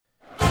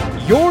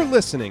You're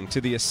listening to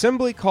the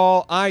Assembly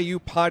Call IU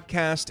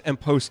podcast and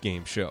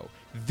postgame show,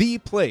 the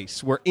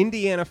place where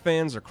Indiana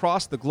fans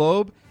across the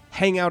globe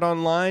hang out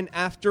online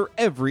after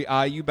every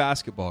IU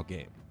basketball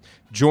game.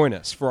 Join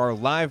us for our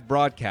live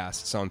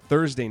broadcasts on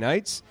Thursday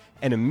nights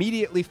and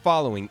immediately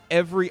following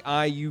every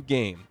IU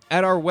game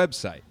at our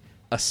website,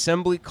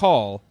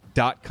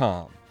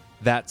 assemblycall.com.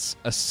 That's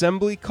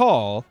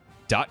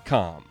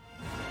assemblycall.com.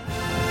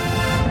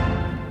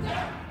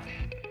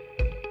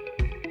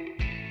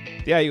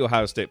 The IU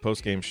Ohio State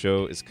postgame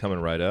show is coming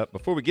right up.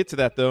 Before we get to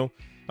that, though,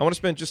 I want to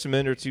spend just a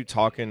minute or two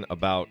talking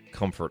about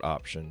Comfort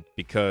Option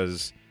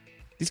because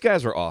these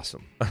guys are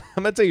awesome. I'm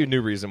going to tell you a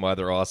new reason why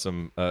they're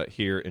awesome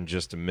here in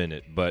just a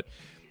minute. But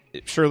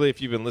surely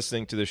if you've been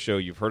listening to this show,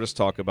 you've heard us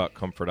talk about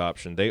Comfort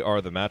Option. They are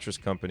the mattress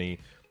company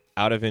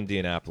out of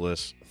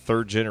Indianapolis,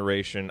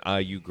 third-generation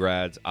IU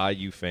grads,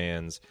 IU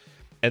fans,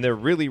 and they're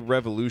really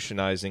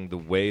revolutionizing the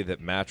way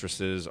that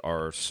mattresses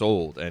are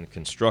sold and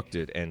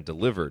constructed and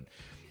delivered.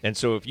 And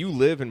so if you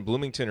live in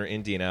Bloomington or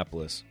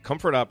Indianapolis,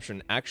 Comfort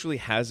Option actually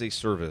has a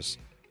service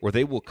where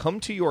they will come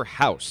to your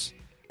house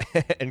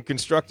and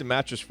construct a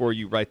mattress for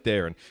you right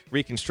there and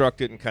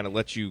reconstruct it and kind of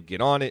let you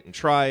get on it and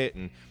try it.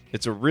 And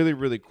it's a really,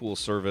 really cool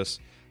service.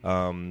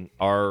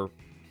 Our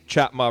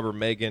chat mobber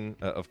Megan,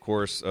 of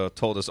course,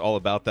 told us all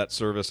about that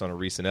service on a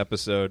recent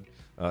episode.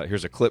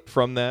 Here's a clip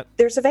from that.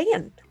 There's a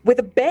van with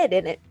a bed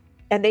in it,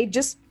 and they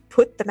just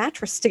put the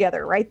mattress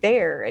together right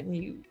there, and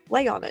you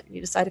lay on it and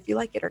you decide if you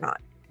like it or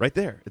not. Right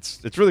there.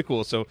 It's really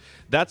cool. So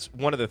that's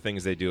one of the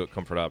things they do at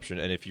Comfort Option.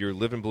 And if you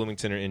live in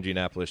Bloomington or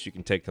Indianapolis, you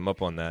can take them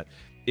up on that.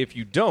 If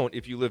you don't,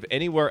 if you live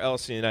anywhere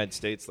else in the United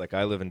States, like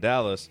I live in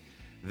Dallas,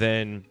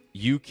 then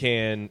you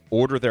can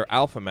order their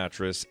Alpha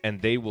mattress and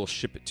they will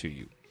ship it to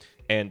you.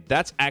 And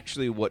that's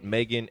actually what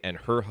Megan and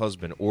her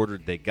husband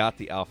ordered. They got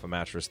the Alpha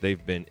mattress.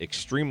 They've been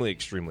extremely,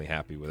 extremely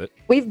happy with it.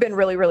 We've been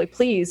really, really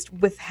pleased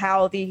with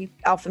how the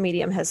Alpha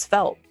Medium has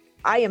felt.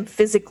 I am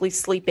physically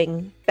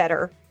sleeping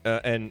better.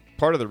 And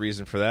part of the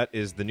reason for that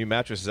is the new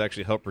mattress has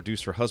actually helped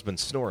reduce her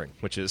husband's snoring,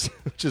 which is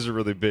a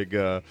really big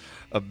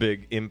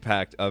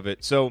impact of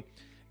it. So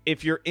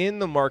if you're in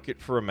the market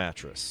for a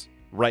mattress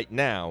right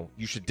now,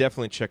 you should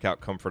definitely check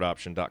out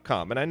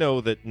comfortoption.com. And I know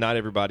that not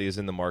everybody is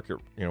in the market,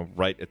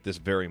 right at this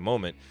very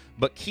moment,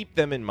 but keep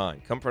them in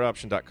mind,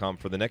 comfortoption.com,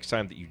 for the next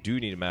time that you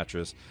do need a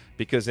mattress,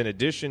 because in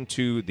addition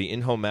to the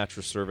in-home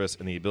mattress service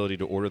and the ability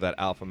to order that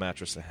Alpha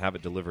mattress and have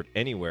it delivered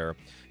anywhere,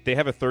 they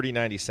have a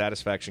 30-90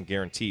 satisfaction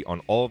guarantee on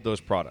all of those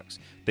products.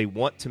 They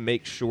want to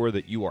make sure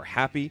that you are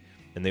happy,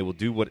 and they will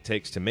do what it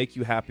takes to make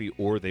you happy,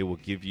 or they will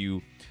give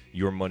you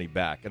your money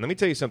back. And let me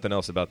tell you something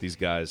else about these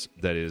guys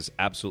that is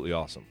absolutely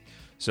awesome.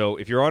 So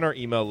if you're on our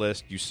email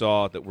list, you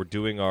saw that we're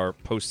doing our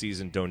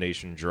postseason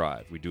donation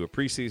drive. We do a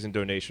preseason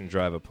donation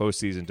drive, a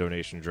postseason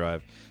donation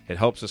drive. It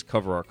helps us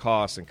cover our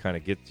costs and kind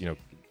of get,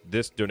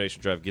 this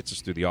donation drive gets us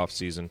through the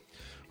offseason.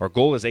 Our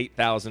goal is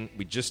 8,000.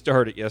 We just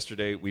started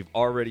yesterday. We've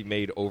already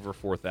made over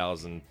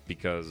 4,000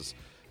 because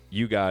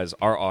you guys,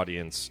 our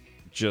audience,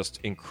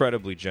 just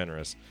incredibly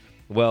generous.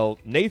 Well,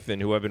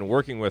 Nathan, who I've been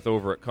working with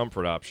over at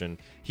Comfort Option,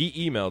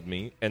 he emailed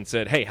me and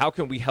said, hey, how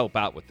can we help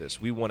out with this?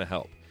 We want to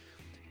help.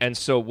 And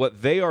so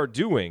what they are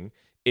doing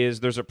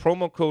is there's a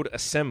promo code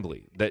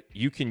assembly that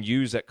you can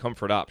use at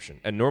Comfort Option.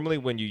 And normally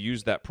when you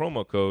use that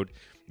promo code,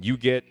 you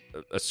get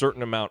a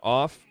certain amount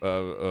off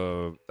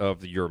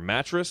of your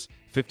mattress,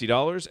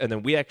 $50, and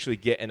then we actually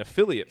get an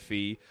affiliate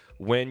fee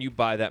when you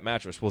buy that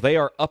mattress. Well, they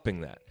are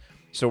upping that.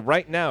 So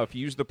right now, if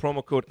you use the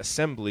promo code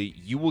assembly,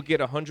 you will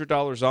get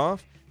 $100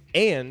 off,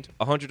 and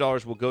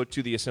 $100 will go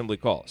to the Assembly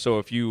Call. So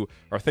if you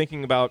are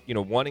thinking about,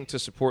 wanting to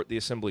support the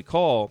Assembly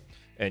Call,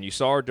 and you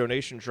saw our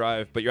donation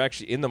drive, but you're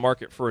actually in the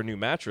market for a new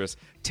mattress,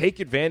 take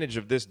advantage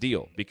of this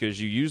deal because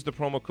you use the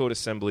promo code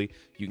assembly,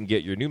 you can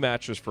get your new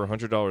mattress for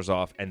 $100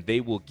 off, and they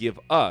will give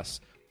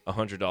us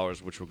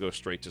 $100, which will go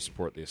straight to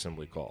support the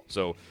Assembly Call.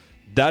 So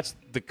that's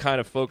the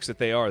kind of folks that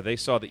they are. They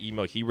saw the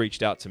email. He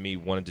reached out to me,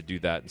 wanted to do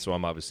that, and so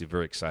I'm obviously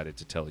very excited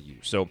to tell you.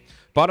 So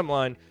bottom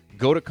line,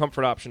 go to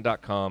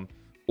comfortoption.com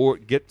or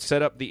get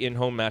set up the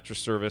in-home mattress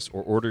service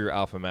or order your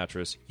Alpha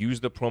mattress. Use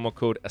the promo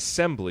code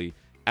assembly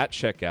at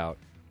checkout,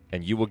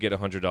 and you will get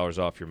 $100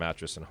 off your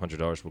mattress, and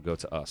 $100 will go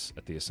to us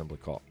at the Assembly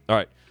Call. All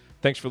right,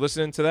 thanks for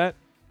listening to that.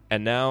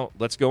 And now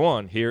let's go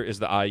on. Here is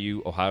the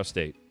IU Ohio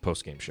State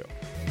postgame show.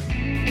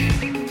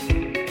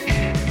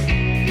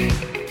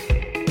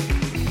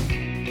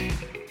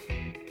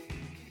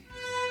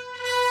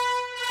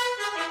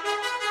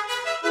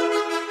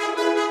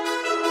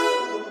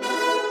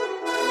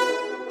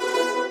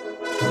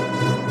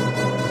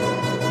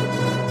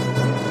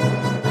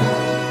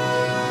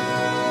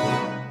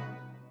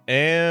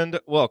 And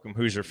welcome,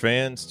 Hoosier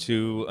fans,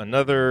 to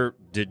another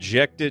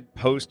dejected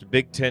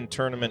post-Big Ten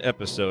tournament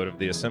episode of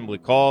the Assembly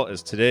Call,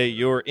 as today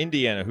your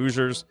Indiana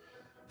Hoosiers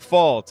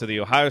fall to the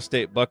Ohio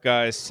State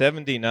Buckeyes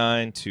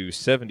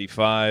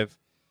 79-75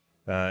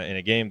 in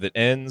a game that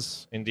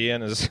ends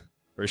Indiana's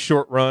very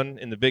short run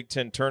in the Big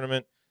Ten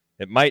tournament.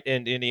 It might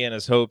end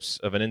Indiana's hopes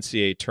of an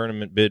NCAA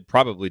tournament bid,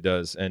 probably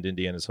does end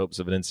Indiana's hopes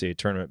of an NCAA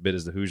tournament bid,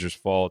 as the Hoosiers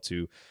fall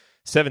to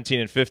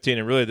 17-15,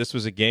 and really this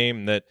was a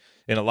game that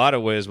in a lot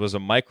of ways was a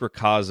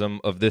microcosm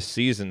of this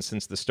season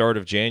since the start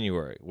of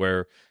January,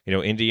 where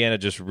Indiana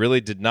just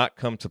really did not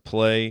come to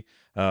play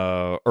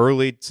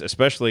early,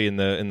 especially in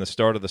the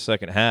start of the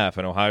second half,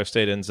 and Ohio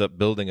State ends up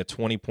building a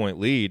 20-point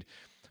lead.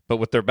 But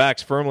with their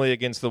backs firmly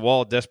against the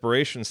wall,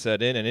 desperation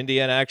set in, and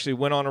Indiana actually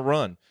went on a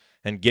run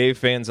and gave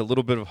fans a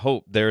little bit of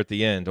hope there at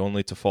the end,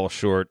 only to fall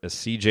short as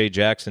C.J.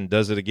 Jackson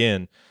does it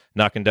again,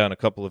 knocking down a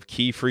couple of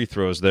key free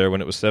throws there when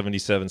it was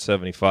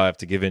 77-75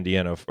 to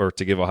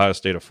give Ohio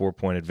State a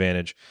 4-point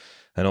advantage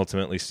and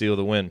ultimately seal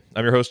the win.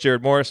 I'm your host,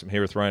 Jared Morris. I'm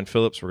here with Ryan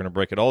Phillips. We're going to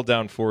break it all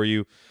down for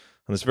you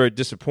on this very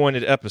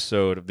disappointed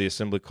episode of the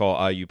Assembly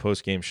Call IU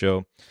postgame show.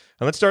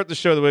 And let's start the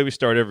show the way we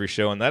start every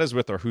show, and that is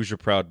with our Hoosier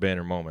Proud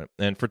banner moment.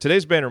 And for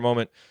today's banner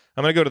moment,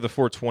 I'm going to go to the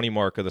 4:20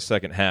 mark of the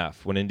second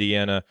half when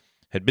Indiana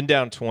had been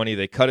down 20.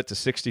 They cut it to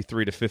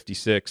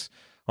 63-56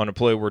 on a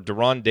play where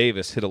Deron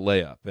Davis hit a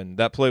layup. And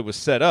that play was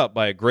set up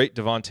by a great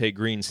Devonte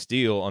Green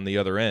steal on the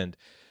other end.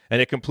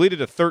 And it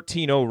completed a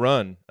 13-0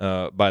 run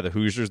by the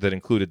Hoosiers that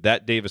included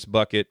that Davis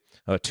bucket,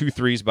 2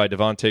 threes by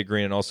Devonte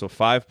Green, and also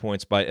 5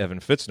 points by Evan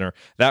Fitzner.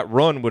 That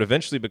run would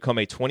eventually become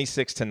a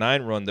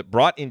 26-9 run that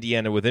brought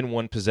Indiana within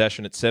one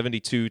possession at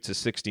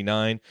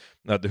 72-69.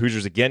 The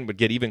Hoosiers again would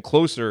get even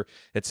closer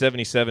at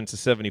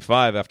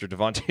 77-75 after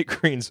Devonte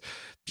Green's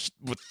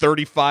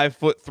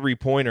 35-foot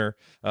three-pointer.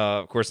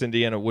 Of course,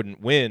 Indiana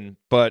wouldn't win,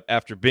 but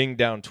after being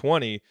down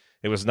 20,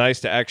 it was nice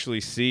to actually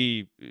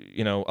see,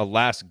 a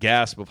last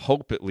gasp of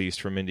hope, at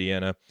least, from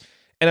Indiana.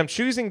 And I'm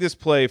choosing this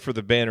play for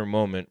the banner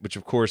moment, which,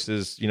 of course,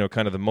 is,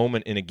 kind of the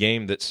moment in a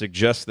game that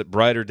suggests that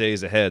brighter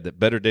days ahead, that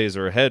better days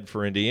are ahead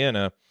for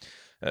Indiana,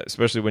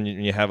 especially when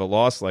you have a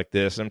loss like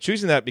this. And I'm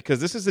choosing that because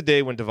this is the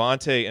day when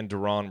Devonte and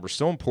Deron were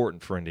so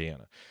important for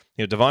Indiana.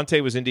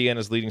 Devonte was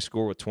Indiana's leading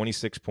scorer with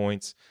 26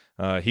 points.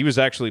 He was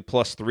actually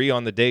 +3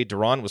 on the day.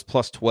 Deron was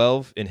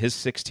 +12 in his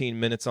 16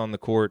 minutes on the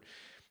court.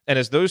 And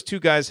as those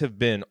two guys have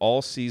been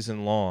all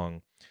season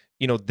long,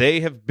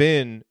 they've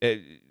been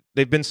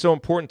so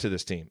important to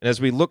this team. And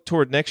as we look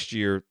toward next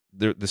year,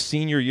 the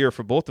senior year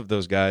for both of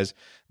those guys,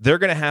 they're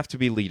going to have to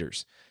be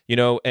leaders.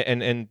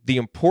 And the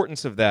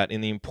importance of that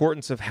and the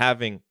importance of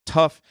having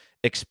tough,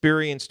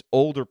 experienced,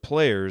 older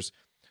players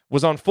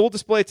was on full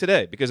display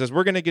today. Because as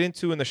we're going to get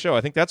into in the show,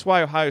 I think that's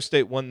why Ohio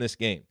State won this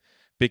game.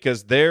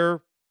 Because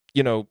they're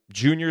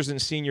juniors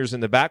and seniors in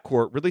the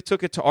backcourt really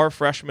took it to our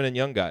freshmen and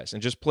young guys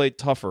and just played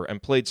tougher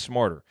and played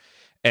smarter.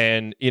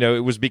 And,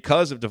 it was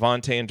because of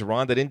Devonte and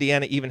Deron that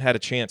Indiana even had a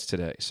chance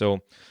today.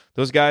 So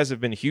those guys have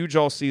been huge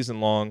all season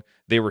long.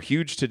 They were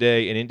huge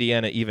today in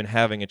Indiana even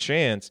having a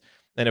chance.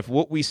 And if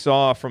what we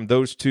saw from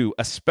those two,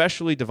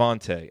 especially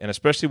Devonte, and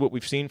especially what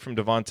we've seen from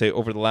Devonte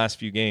over the last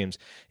few games,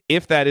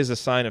 if that is a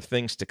sign of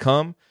things to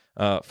come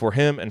for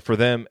him and for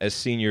them as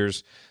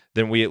seniors,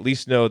 then we at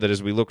least know that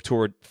as we look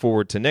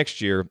forward to next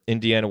year,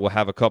 Indiana will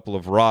have a couple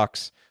of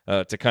rocks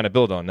to kind of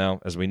build on. Now,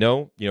 as we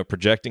know,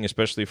 projecting,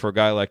 especially for a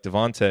guy like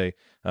Devonte,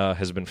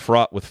 has been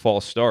fraught with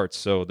false starts.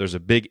 So there's a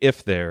big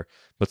if there,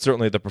 but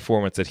certainly the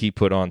performance that he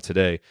put on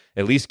today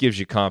at least gives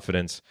you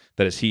confidence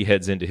that as he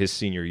heads into his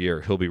senior year,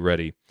 he'll be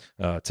ready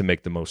to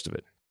make the most of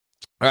it.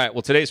 All right,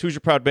 well, today's Hoosier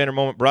Proud banner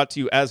moment brought to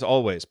you, as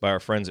always, by our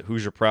friends at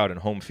Hoosier Proud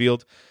and Home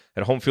Field.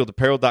 At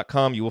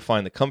homefieldapparel.com, you will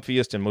find the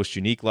comfiest and most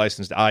unique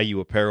licensed IU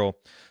apparel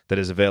that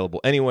is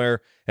available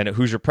anywhere. And at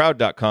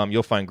HoosierProud.com,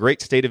 you'll find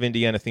great state of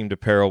Indiana-themed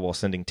apparel while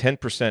sending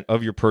 10%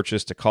 of your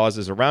purchase to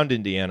causes around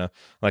Indiana,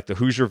 like the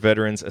Hoosier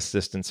Veterans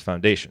Assistance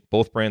Foundation.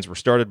 Both brands were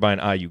started by an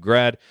IU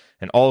grad,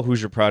 and all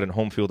Hoosier Proud and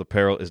Home Field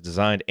apparel is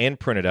designed and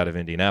printed out of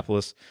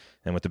Indianapolis.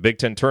 And with the Big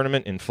Ten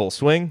tournament in full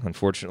swing,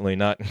 unfortunately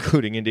not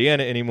including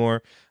Indiana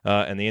anymore,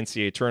 and the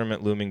NCAA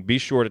tournament looming, be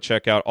sure to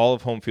check out all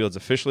of Home Field's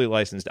officially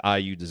licensed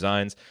IU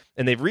designs.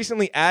 And they've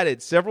recently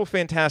added several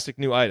fantastic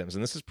new items,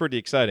 and this is pretty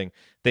exciting.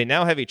 They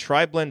now have a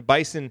Tri-Blend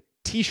Bison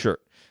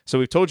t-shirt. So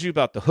we've told you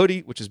about the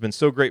hoodie, which has been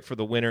so great for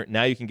the winter.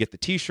 Now you can get the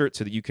t-shirt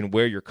so that you can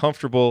wear your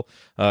comfortable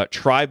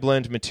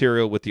tri-blend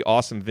material with the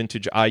awesome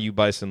vintage IU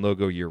Bison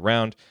logo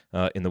year-round,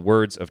 in the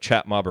words of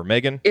Chat Mobber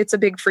Megan. It's a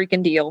big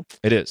freaking deal.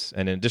 It is.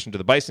 And in addition to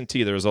the Bison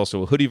tee, there is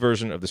also a hoodie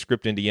version of the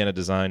Script Indiana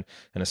design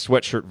and a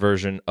sweatshirt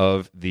version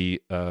of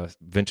the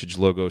vintage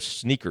logo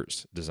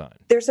sneakers design.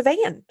 There's a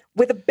van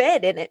with a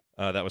bed in it.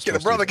 That was Get a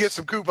brother get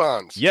some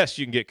coupons. Yes,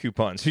 you can get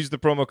coupons. Use the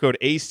promo code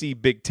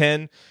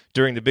ACBIG10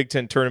 during the Big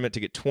Ten tournament to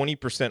get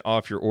 20%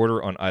 off your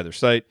order on either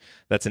site.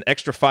 That's an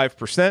extra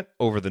 5%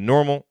 over the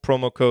normal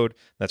promo code.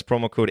 That's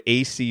promo code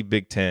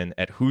ACBIG10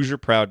 at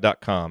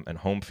HoosierProud.com and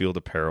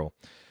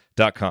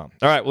HomeFieldApparel.com.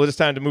 All right, well, it is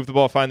time to move the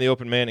ball, find the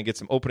open man, and get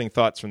some opening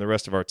thoughts from the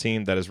rest of our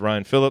team. That is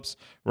Ryan Phillips.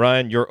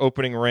 Ryan, your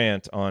opening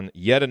rant on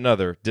yet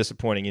another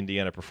disappointing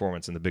Indiana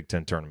performance in the Big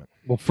Ten tournament.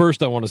 Well,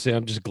 first, I want to say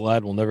I'm just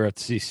glad we'll never have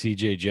to see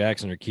C.J.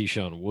 Jackson or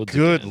Keyshawn Woods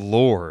Good again.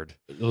 Lord.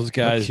 Those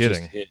guys No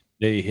just kidding.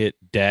 hit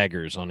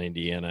daggers on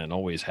Indiana and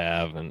always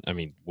have. And I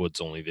mean,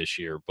 Woods only this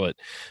year, but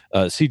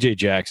C.J.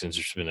 Jackson's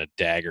just been a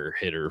dagger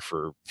hitter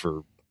for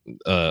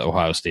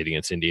Ohio State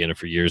against Indiana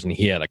for years, and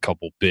he had a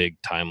couple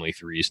big timely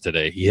threes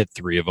today. He hit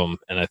 3 of them,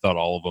 and I thought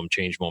all of them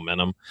changed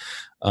momentum.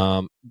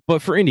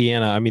 But for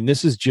Indiana, I mean,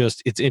 this is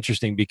just, it's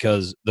interesting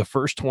because the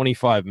first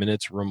 25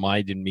 minutes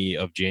reminded me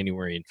of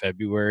January and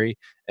February,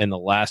 and the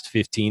last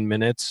 15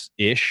 minutes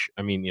ish,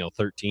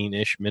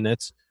 13-ish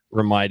minutes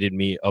reminded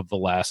me of the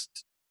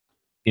last,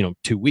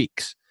 2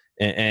 weeks.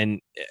 And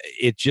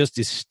it just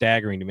is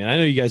staggering to me. And I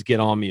know you guys get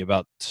on me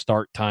about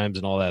start times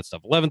and all that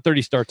stuff.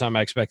 11:30 start time.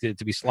 I expected it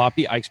to be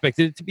sloppy. I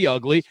expected it to be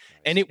ugly,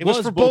 and it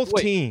was for both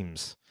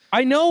teams.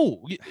 I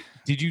know.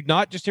 Did you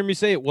not just hear me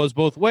say it was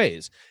both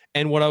ways?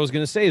 And what I was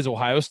going to say is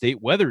Ohio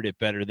State weathered it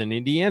better than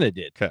Indiana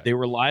did. Okay. They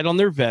relied on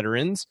their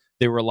veterans.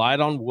 They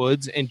relied on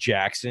Woods and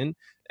Jackson,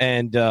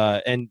 and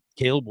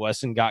Caleb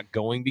Wesson got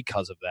going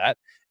because of that.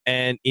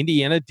 And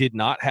Indiana did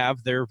not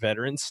have their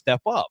veterans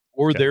step up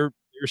or their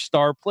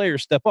star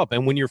players step up.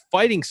 And when you're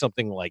fighting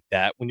something like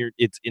that,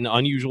 it's an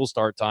unusual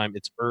start time,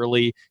 it's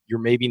early, you're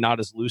maybe not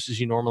as loose as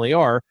you normally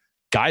are,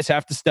 guys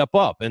have to step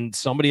up, and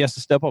somebody has to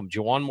step up.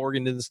 Juwan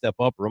Morgan didn't step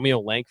up. Romeo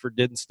Langford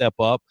didn't step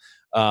up.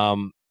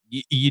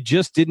 You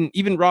just didn't.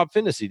 Even Rob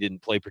Finnessy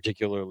didn't play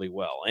particularly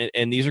well.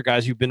 And these are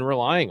guys you've been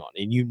relying on.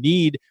 And you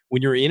need,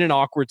 when you're in an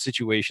awkward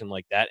situation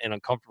like that, an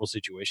uncomfortable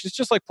situation, it's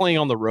just like playing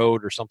on the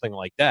road or something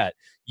like that.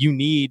 You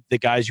need the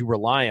guys you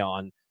rely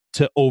on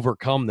to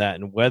overcome that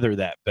and weather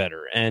that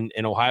better. And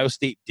Ohio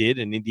State did,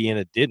 and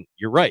Indiana didn't.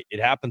 You're right.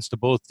 It happens to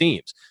both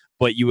teams.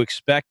 But you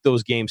expect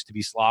those games to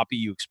be sloppy.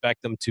 You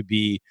expect them to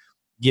be,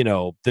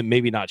 to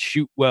maybe not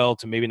shoot well,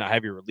 to maybe not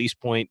have your release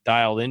point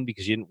dialed in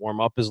because you didn't warm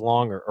up as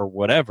long or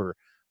whatever.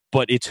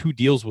 But it's who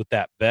deals with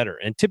that better.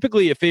 And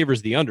typically it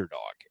favors the underdog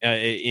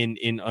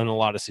in a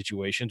lot of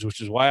situations, which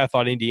is why I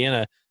thought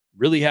Indiana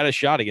really had a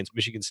shot against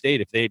Michigan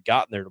State if they had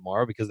gotten there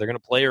tomorrow, because they're going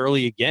to play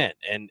early again.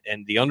 And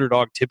the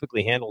underdog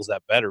typically handles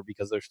that better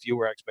because there's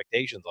fewer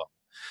expectations on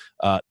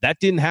them. That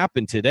didn't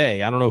happen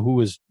today. I don't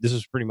know this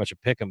was pretty much a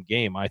pick'em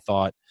game, I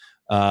thought.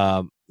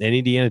 And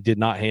Indiana did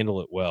not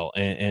handle it well.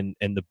 And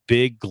the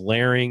big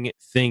glaring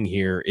thing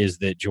here is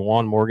that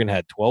Juwan Morgan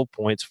had 12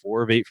 points,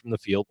 4 of 8 from the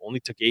field, only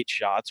took 8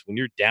 shots. When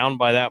you're down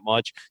by that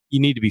much, you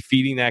need to be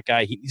feeding that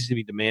guy. He needs to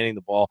be demanding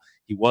the ball.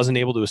 He wasn't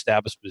able to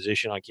establish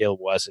position on Caleb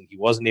Wesson. He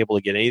wasn't able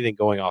to get anything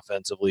going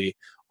offensively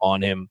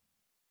on him.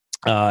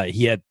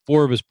 He had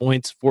 4 of his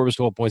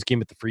 12 points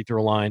came at the free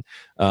throw line.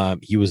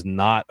 He was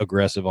not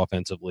aggressive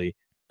offensively.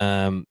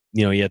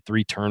 He had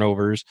 3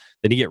 turnovers.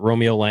 Then you get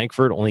Romeo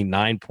Langford, only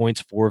 9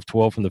 points, 4 of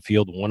 12 from the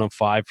field, 1 of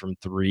 5 from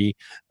 3.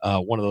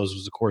 One of those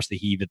was, of course, the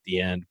heave at the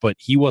end. But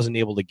he wasn't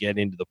able to get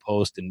into the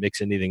post and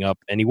mix anything up,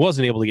 and he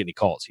wasn't able to get any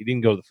calls. He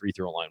didn't go to the free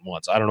throw line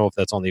once. I don't know if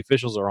that's on the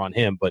officials or on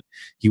him, but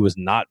he was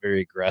not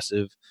very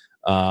aggressive.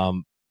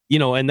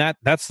 And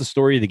that's the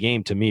story of the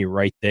game to me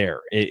right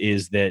there,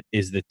 is that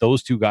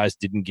those two guys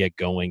didn't get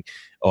going.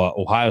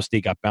 Ohio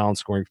State got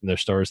balanced scoring from their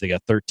stars. They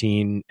got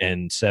 13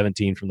 and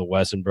 17 from the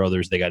Wesson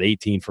brothers. They got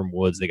 18 from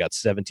Woods. They got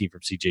 17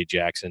 from CJ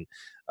Jackson.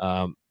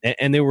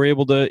 And they were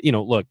able to,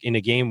 look, in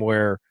a game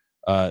where,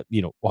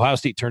 Ohio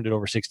State turned it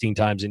over 16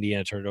 times.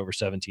 Indiana turned it over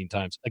 17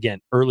 times. Again,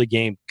 early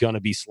game going to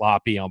be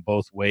sloppy on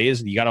both ways,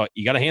 and you got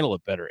to handle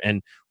it better.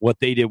 And what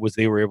they did was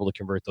they were able to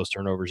convert those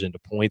turnovers into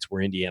points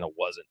where Indiana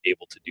wasn't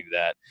able to do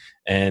that.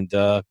 And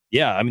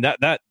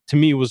that to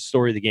me was the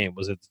story of the game,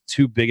 was that the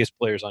 2 biggest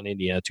players on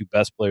Indiana, 2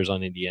 best players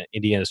on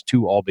Indiana's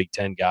 2 all Big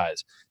Ten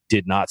guys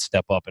did not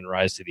step up and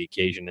rise to the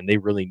occasion, and they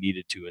really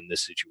needed to in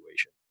this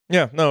situation.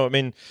 Yeah, no, I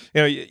mean,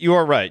 you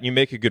are right. You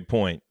make a good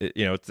point.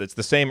 It's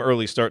the same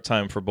early start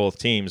time for both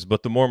teams,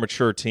 but the more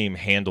mature team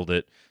handled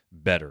it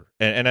better.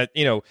 And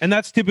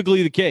that's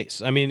typically the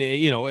case. I mean,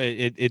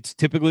 it's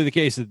typically the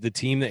case that the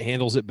team that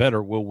handles it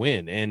better will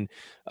win. And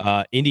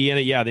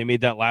Indiana, they made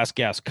that last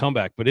gasp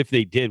comeback, but if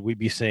they did, we'd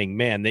be saying,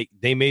 man,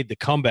 they made the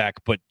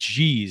comeback, but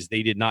geez,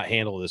 they did not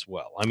handle this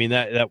well. I mean,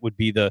 that would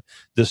be the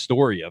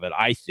story of it,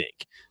 I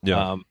think.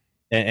 Yeah.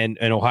 And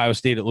Ohio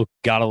State,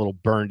 got a little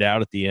burned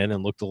out at the end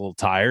and looked a little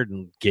tired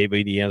and gave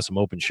Indiana some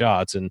open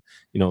shots, and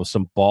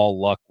some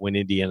ball luck went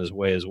Indiana's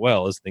way as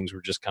well, as things were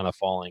just kind of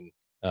falling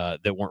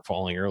that weren't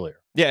falling earlier.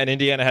 Yeah, and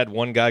Indiana had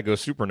one guy go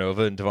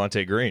supernova in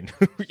Devonte Green,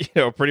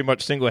 pretty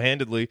much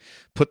single-handedly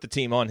put the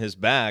team on his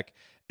back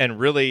and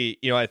really,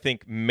 I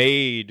think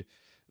made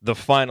the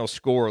final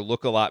score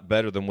look a lot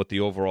better than what the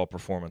overall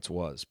performance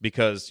was,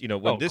 because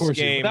when this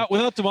game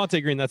without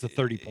Devonte Green, that's a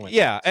 30-point.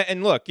 Yeah,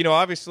 and look,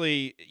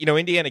 obviously,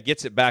 Indiana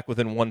gets it back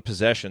within 1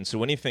 possession,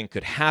 so anything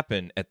could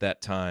happen at that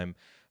time.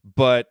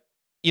 But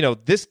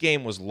this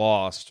game was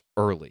lost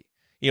early.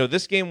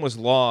 This game was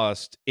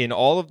lost in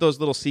all of those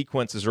little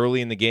sequences early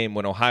in the game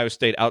when Ohio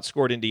State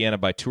outscored Indiana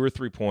by 2 or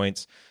 3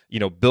 points,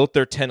 built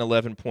their 10,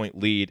 11-point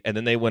lead, and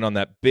then they went on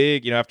that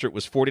big, after it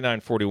was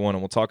 49-41, and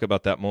we'll talk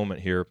about that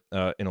moment here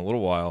in a little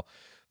while.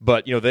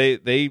 But,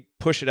 they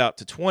push it out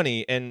to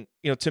 20, and,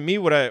 to me,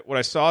 what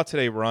I saw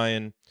today,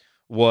 Ryan,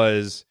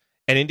 was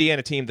an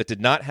Indiana team that did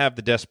not have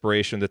the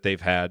desperation that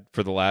they've had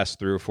for the last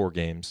 3 or 4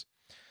 games.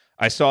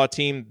 I saw a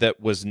team that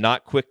was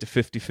not quick to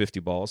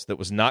 50-50 balls, that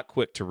was not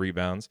quick to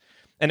rebounds.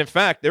 And in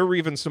fact, there were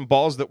even some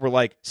balls that were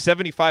like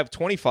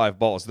 75-25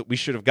 balls that we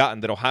should have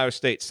gotten that Ohio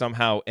State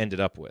somehow ended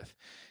up with.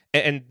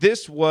 And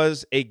this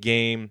was a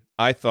game,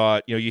 I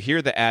thought, you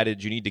hear the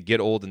adage, you need to get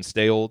old and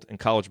stay old in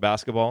college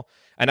basketball.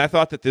 And I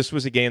thought that this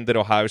was a game that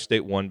Ohio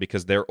State won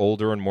because they're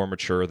older and more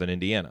mature than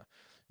Indiana.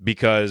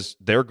 Because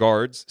their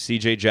guards,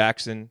 C.J.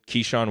 Jackson,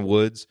 Keyshawn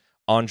Woods,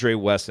 Andre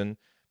Wesson,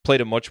 played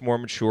a much more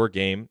mature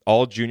game,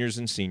 all juniors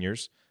and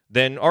seniors,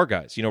 than our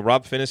guys.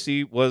 Rob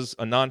Finney was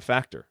a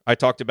non-factor. I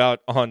talked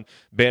about on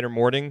Banner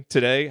Morning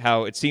today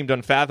how it seemed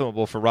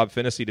unfathomable for Rob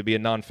Finney to be a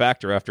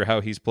non-factor after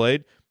how he's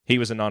played. He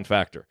was a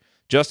non-factor.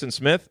 Justin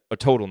Smith, a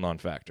total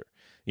non-factor.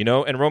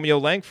 And Romeo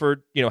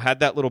Langford, had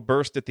that little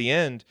burst at the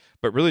end,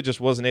 but really just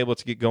wasn't able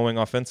to get going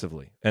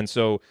offensively. And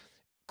so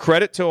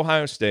credit to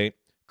Ohio State,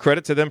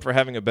 credit to them for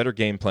having a better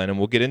game plan. And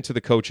we'll get into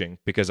the coaching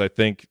because I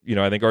think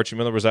Archie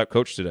Miller was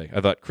out-coached today. I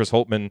thought Chris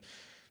Holtmann,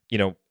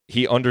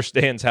 he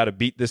understands how to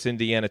beat this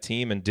Indiana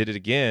team and did it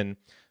again.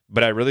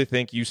 But I really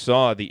think you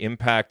saw the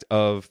impact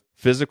of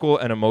physical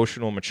and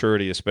emotional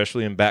maturity,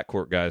 especially in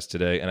backcourt guys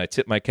today. And I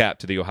tip my cap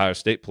to the Ohio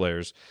State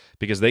players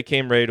because they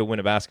came ready to win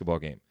a basketball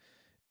game.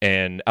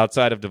 And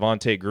outside of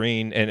Devonte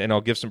Green, and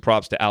I'll give some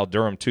props to Al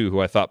Durham too, who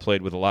I thought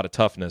played with a lot of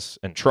toughness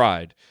and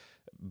tried.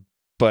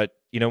 But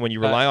when you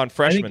rely on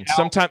freshmen,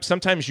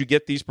 sometimes you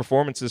get these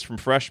performances from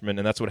freshmen,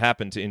 and that's what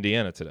happened to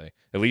Indiana today,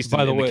 at least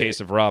in the case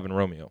of Rob and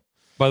Romeo.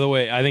 By the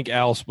way, I think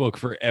Al spoke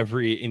for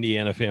every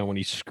Indiana fan when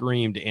he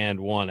screamed and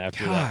won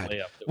after that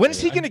layup. When is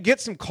he going to get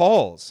some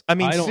calls? I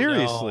mean,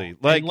 seriously.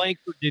 Like, and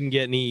Langford didn't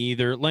get any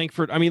either.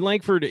 Langford,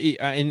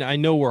 and I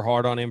know we're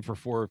hard on him for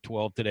 4 of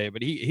 12 today,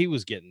 but he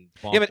was getting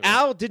bumped. Yeah, but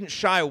Al didn't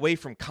shy away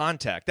from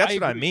contact. That's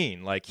what I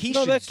mean. Like, he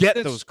should get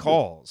those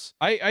calls.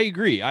 I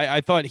agree.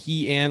 I thought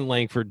he and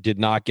Langford did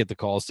not get the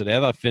calls today. I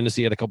thought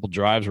Finney had a couple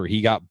drives where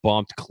he got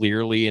bumped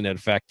clearly and it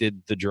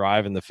affected the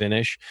drive and the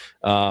finish.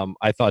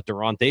 I thought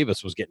Deron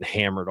Davis was getting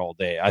hammered all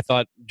day. I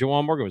thought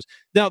Juwan Morgan was.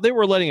 Now, they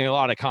were letting a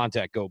lot of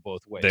contact go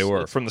both ways. They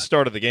were. From the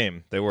start of the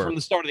game, they were. From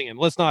the start of the game.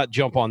 Let's not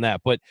jump on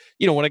that. But,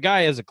 when a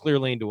guy has a clear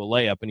lane to a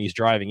layup and he's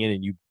driving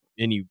in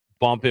and you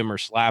bump him or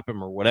slap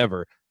him or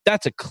whatever,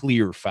 that's a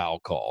clear foul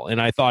call. And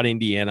I thought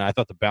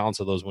the balance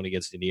of those went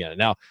against Indiana.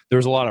 Now, there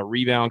was a lot of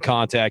rebound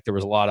contact. There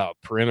was a lot of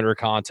perimeter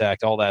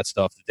contact, all that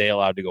stuff that they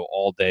allowed to go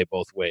all day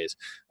both ways.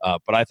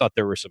 But I thought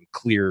there were some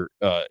clear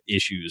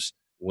issues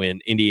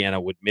when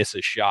Indiana would miss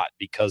a shot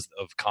because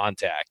of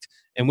contact.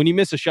 And when you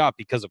miss a shot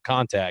because of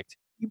contact,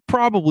 you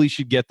probably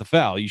should get the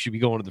foul. You should be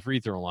going to the free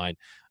throw line.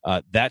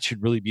 That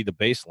should really be the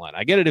baseline.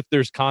 I get it if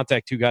there's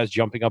contact, two guys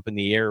jumping up in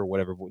the air or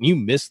whatever. But when you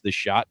miss the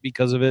shot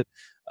because of it,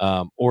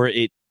 or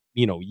it,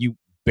 you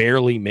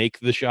barely make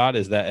the shot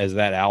as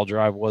that Al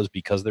drive was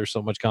because there's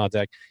so much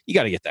contact, you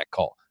got to get that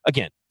call.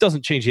 Again,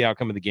 doesn't change the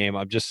outcome of the game.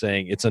 I'm just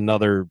saying it's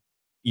another,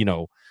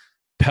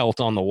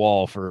 pelt on the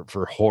wall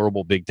for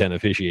horrible Big Ten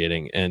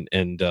officiating.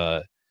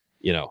 I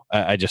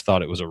just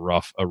thought it was a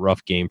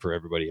rough game for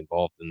everybody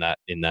involved in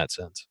that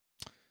sense.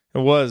 It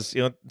was.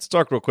 Let's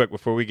talk real quick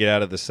before we get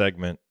out of the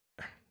segment.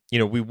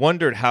 We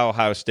wondered how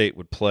Ohio State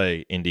would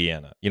play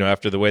Indiana,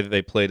 after the way that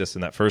they played us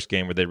in that first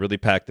game where they really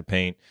packed the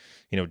paint,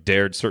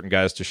 dared certain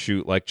guys to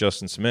shoot like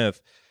Justin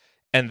Smith.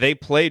 And they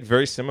played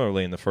very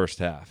similarly in the first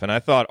half. And I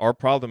thought our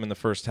problem in the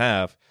first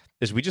half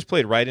is we just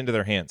played right into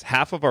their hands.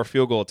 Half of our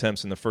field goal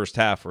attempts in the first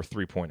half were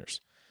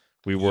 3-pointers.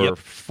 We were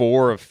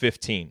 4 of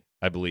 15,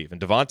 I believe. And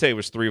Devonte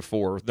was 3 of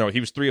 4. No, he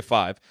was 3 of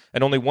 5.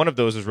 And only one of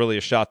those was really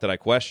a shot that I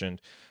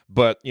questioned.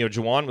 But,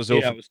 Juwan was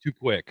over. Yeah, it was too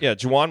quick. Yeah,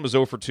 Juwan was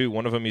 0 for 2.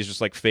 One of them, he's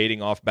just like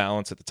fading off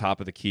balance at the top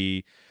of the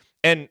key.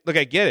 And look,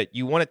 I get it.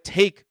 You want to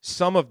take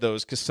some of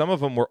those because some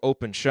of them were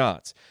open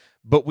shots.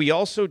 But we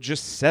also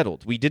just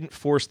settled. We didn't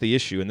force the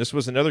issue. And this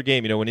was another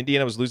game. When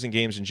Indiana was losing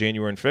games in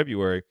January and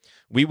February,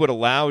 we would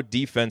allow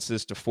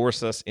defenses to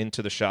force us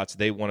into the shots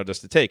they wanted us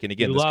to take. And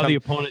again, you allow the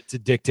opponent to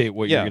dictate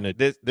what you're going to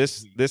do.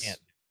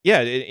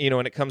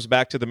 And it comes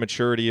back to the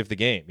maturity of the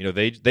game.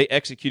 They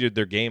executed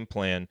their game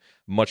plan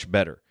much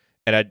better.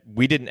 And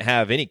we didn't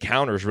have any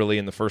counters really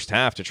in the first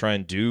half to try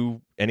and do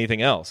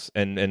anything else.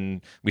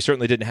 And we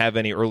certainly didn't have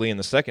any early in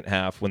the second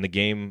half when the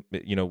game,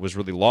 was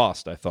really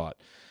lost, I thought.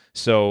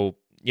 So,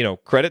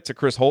 credit to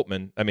Chris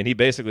Holtmann. I mean, he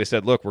basically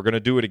said, look, we're going to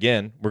do it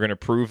again. We're going to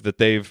prove that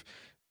they've,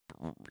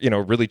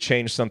 really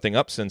changed something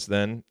up since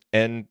then.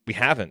 And we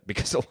haven't,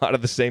 because a lot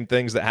of the same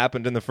things that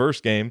happened in the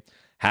first game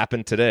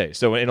happened today.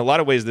 So in a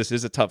lot of ways, this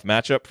is a tough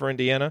matchup for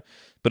Indiana,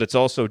 but it's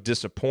also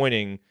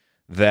disappointing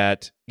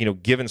that,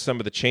 given some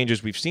of the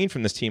changes we've seen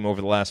from this team over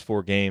the last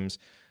 4 games,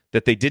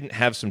 that they didn't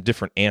have some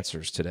different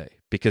answers today,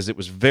 because it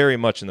was very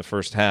much in the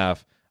first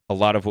half a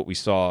lot of what we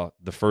saw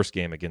the first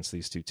game against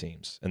these two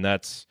teams. And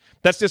that's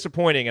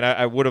disappointing. And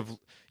I would have,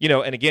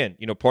 and again,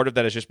 part of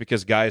that is just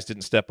because guys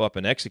didn't step up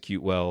and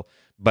execute well,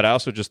 but I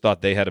also just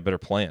thought they had a better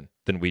plan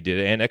than we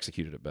did and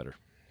executed it better.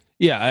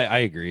 Yeah, I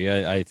agree.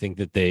 I think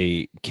that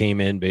they came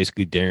in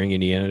basically daring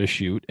Indiana to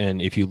shoot.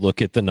 And if you look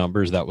at the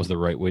numbers, that was the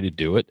right way to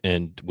do it.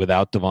 And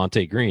without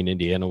Devonte Green,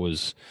 Indiana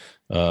was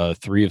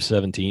 3 of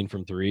 17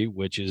 from three,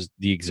 which is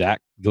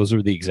those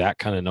are the exact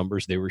kind of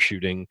numbers they were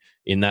shooting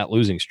in that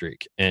losing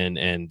streak.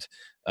 And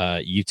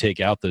you take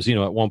out those,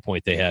 at one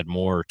point they had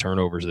more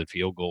turnovers than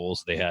field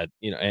goals. They had,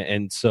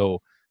 and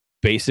so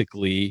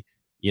basically,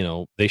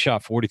 they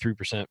shot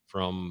 43%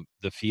 from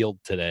the field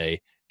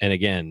today. And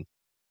again,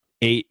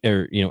 8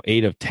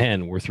 of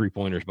 10 were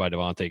 3-pointers by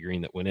Devonte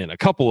Green that went in, a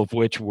couple of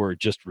which were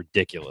just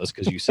ridiculous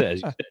because you said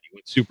he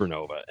went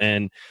supernova.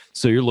 And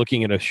so you're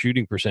looking at a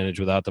shooting percentage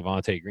without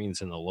Devonte Green that's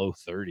in the low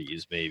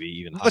 30s, maybe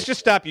even. Let's just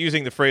stop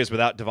using the phrase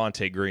without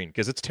Devonte Green,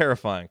 because it's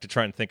terrifying to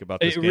try and think about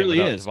this it game really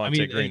without is.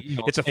 Devonte Green.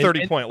 It's a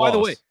 30-point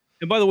loss.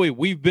 By the way,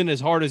 we've been as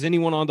hard as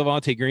anyone on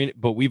Devonte Green,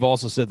 but we've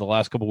also said the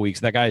last couple of weeks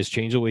that guy has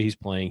changed the way he's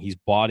playing. He's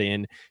bought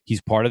in. He's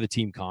part of the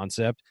team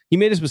concept. He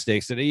made his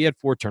mistakes today. He had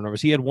 4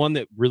 turnovers. He had one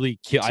that really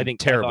killed. I think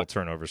terrible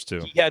turnovers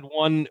too. He had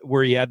one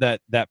where he had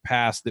that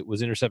pass that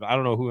was intercepted. I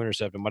don't know who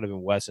intercepted. It might have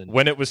been Wesson.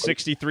 When it was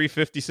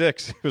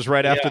 63-56, it was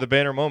right after the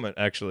banner moment,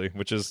 actually,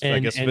 which is I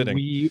guess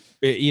fitting.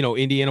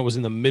 Indiana was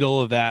in the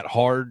middle of that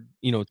hard,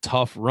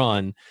 tough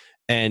run.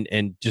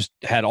 And just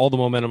had all the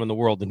momentum in the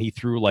world, and he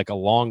threw like a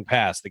long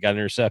pass that got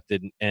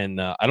intercepted, and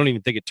I don't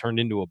even think it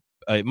turned into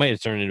it might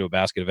have turned into a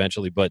basket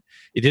eventually, but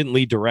it didn't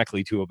lead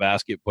directly to a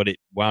basket, but it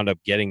wound up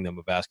getting them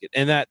a basket,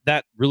 and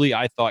that really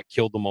I thought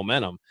killed the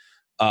momentum.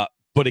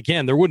 But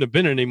again, there wouldn't have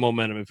been any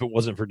momentum if it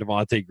wasn't for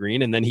Devonte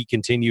Green, and then he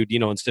continued,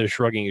 instead of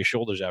shrugging his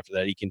shoulders after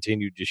that, he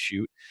continued to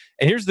shoot.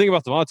 And here's the thing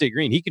about Devonte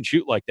Green: he can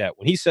shoot like that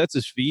when he sets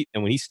his feet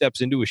and when he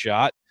steps into a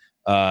shot.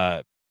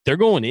 They're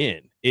going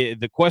in.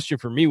 The question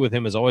for me with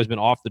him has always been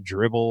off the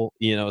dribble.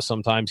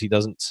 Sometimes he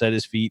doesn't set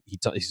his feet. He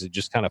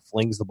just kind of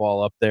flings the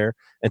ball up there,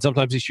 and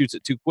sometimes he shoots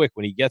it too quick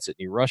when he gets it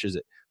and he rushes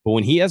it. But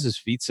when he has his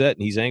feet set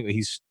and he's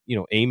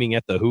aiming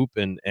at the hoop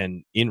and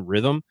in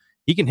rhythm,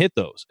 he can hit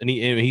those, and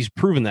he's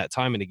proven that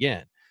time and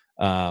again.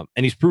 And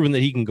he's proven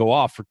that he can go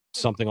off for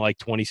something like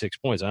 26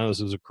 points. I know this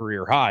was a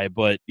career high,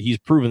 but he's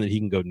proven that he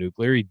can go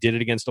nuclear. He did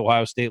it against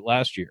Ohio State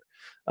last year.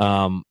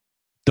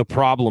 The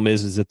problem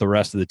is that the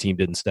rest of the team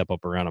didn't step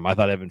up around him. I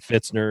thought Evan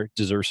Fitzner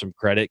deserves some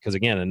credit because,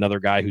 again, another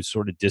guy who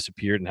sort of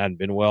disappeared and hadn't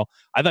been well.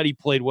 I thought he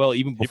played well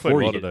even before he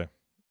played well today.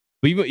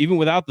 But even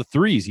without the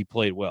threes, he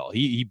played well.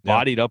 He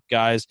bodied up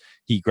guys.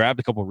 He grabbed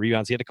a couple of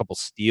rebounds. He had a couple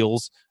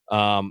steals.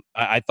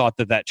 I thought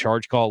that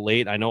charge call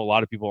late, I know a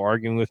lot of people are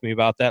arguing with me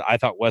about that. I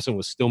thought Wesson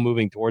was still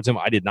moving towards him.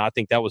 I did not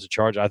think that was a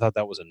charge. I thought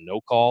that was a no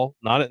call,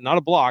 not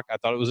a block. I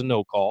thought it was a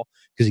no call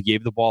because he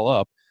gave the ball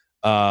up.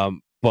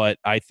 But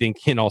I think,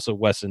 and also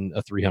Wesson,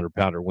 a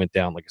 300-pounder, went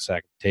down like a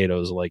sack of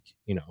potatoes, like,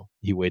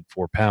 he weighed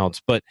 4 pounds.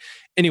 But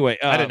anyway.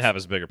 I didn't have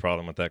as big a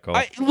problem with that call.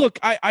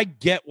 I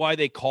get why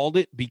they called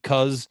it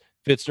because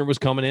Fitzner was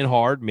coming in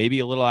hard, maybe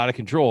a little out of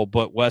control,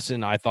 but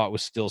Wesson, I thought,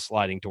 was still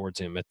sliding towards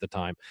him at the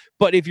time.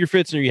 But if you're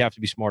Fitzner, you have to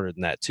be smarter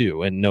than that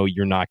too. And no,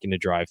 you're not going to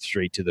drive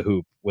straight to the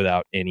hoop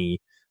without any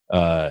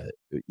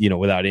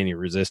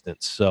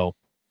resistance. So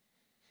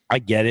I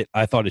get it.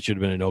 I thought it should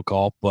have been a no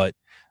call, but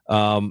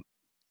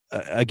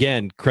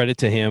again, credit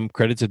to him,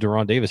 credit to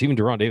Deron Davis. Even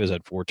Deron Davis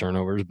had 4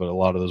 turnovers, but a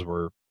lot of those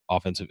were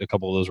offensive. A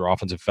couple of those were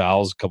offensive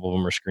fouls. A couple of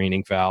them were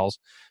screening fouls.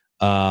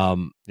 So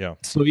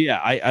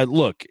I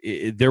look,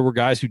 there were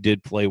guys who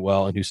did play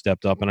well and who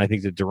stepped up. And I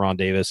think that Deron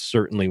Davis,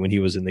 certainly when he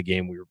was in the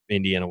game,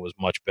 Indiana was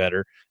much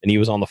better, and he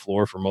was on the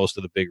floor for most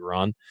of the big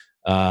run.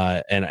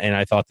 And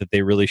I thought that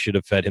they really should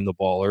have fed him the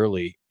ball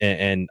early.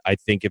 And I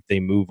think if they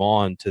move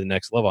on to the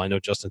next level, I know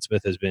Justin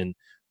Smith has been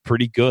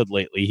pretty good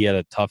lately. He had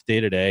a tough day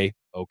today.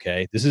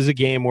 Okay. This is a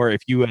game where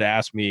if you had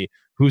asked me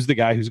who's the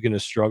guy who's going to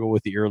struggle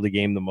with the early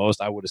game the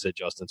most, I would have said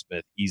Justin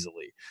Smith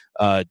easily.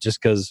 Just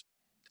because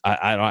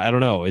I don't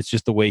know. It's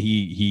just the way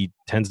he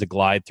tends to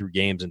glide through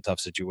games in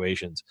tough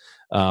situations.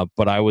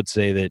 But I would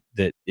say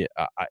that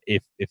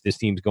if this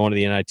team's going to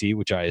the NIT,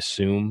 which I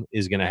assume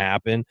is going to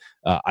happen,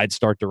 I'd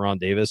start Deron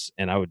Davis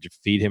and I would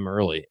feed him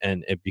early.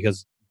 And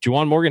because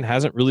Juwan Morgan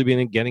hasn't really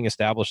been getting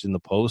established in the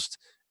post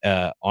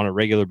on a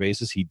regular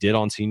basis. He did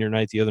on senior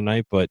night the other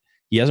night, but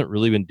he hasn't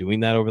really been doing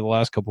that over the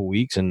last couple of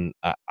weeks. And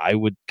I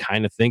would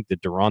kind of think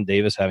that Deron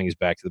Davis having his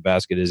back to the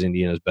basket is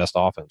Indiana's best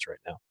offense right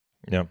now.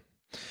 Yeah.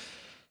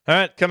 All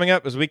right, coming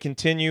up as we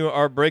continue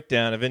our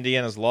breakdown of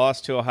Indiana's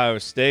loss to Ohio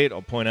State,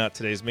 I'll point out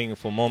today's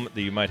meaningful moment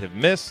that you might have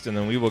missed, and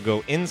then we will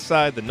go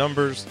inside the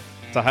numbers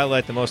to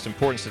highlight the most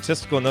important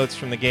statistical notes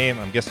from the game.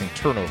 I'm guessing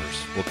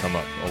turnovers will come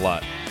up a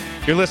lot.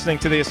 You're listening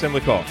to the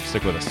Assembly Call.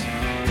 Stick with us.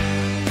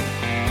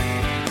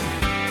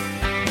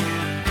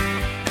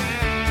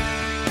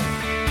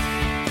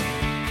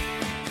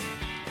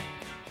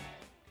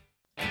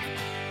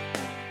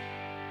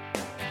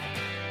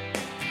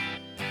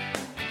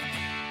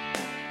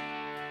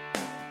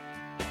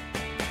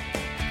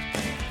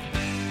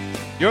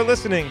 You're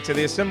listening to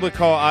the Assembly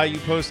Call IU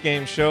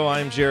Postgame Show.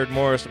 I'm Jared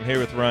Morris. I'm here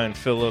with Ryan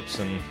Phillips,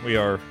 and we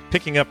are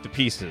picking up the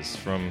pieces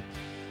from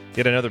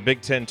Yet another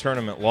Big Ten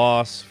tournament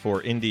loss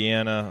for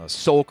Indiana, a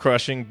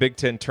soul-crushing Big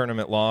Ten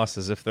tournament loss,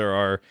 as if there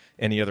are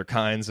any other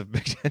kinds of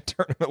Big Ten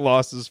tournament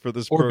losses for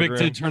this program. Or Big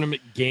Ten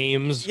tournament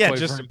games. Yeah,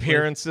 just frankly.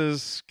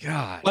 Appearances.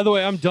 God. By the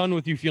way, I'm done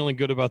with you feeling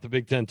good about the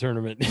Big Ten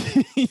tournament.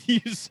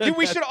 Dude,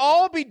 we should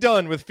all be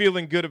done with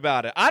feeling good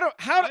about it.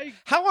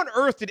 How on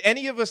earth did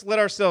any of us let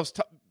ourselves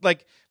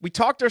we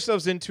talked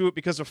ourselves into it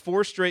because of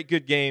 4 straight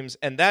good games,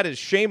 and that is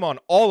shame on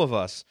all of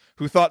us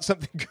who thought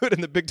something good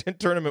in the Big Ten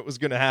tournament was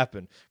going to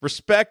happen.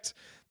 Respect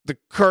the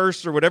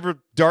curse or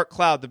whatever dark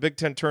cloud the Big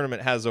Ten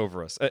tournament has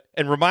over us.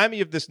 And remind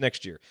me of this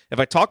next year. If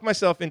I talk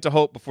myself into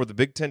hope before the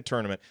Big Ten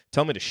tournament,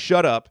 tell me to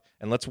shut up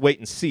and let's wait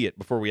and see it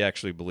before we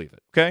actually believe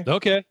it. Okay?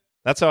 Okay.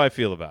 That's how I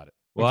feel about it.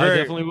 Well, I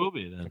definitely will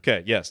be then.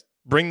 Okay, yes.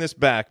 Bring this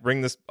back.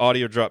 Bring this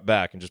audio drop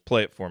back and just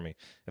play it for me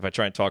if I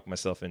try and talk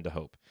myself into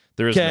hope.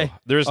 There is no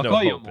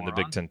hope in the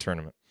Big Ten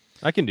tournament.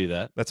 I can do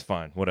that. That's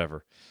fine.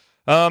 Whatever.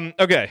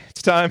 Okay,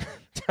 it's time.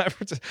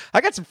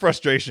 I got some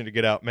frustration to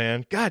get out,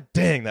 man. God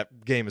dang,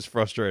 that game is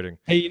frustrating.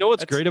 Hey, you know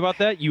what's great about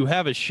that? You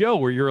have a show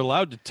where you're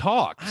allowed to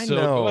talk. I so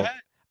know. Go ahead.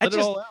 Let it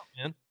all out,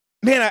 man.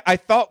 Man, I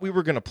thought we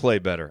were going to play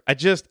better.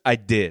 I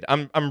did.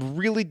 I'm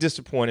really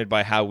disappointed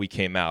by how we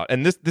came out.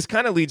 And this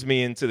kind of leads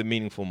me into the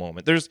meaningful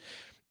moment. There's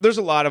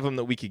a lot of them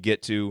that we could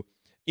get to.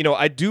 You know,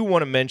 I do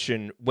want to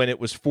mention when it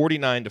was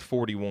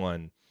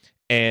 49-41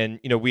 and,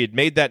 you know, we had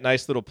made that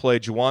nice little play.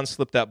 Juwan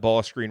slipped that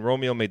ball screen.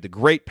 Romeo made the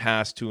great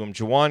pass to him.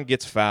 Juwan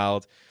gets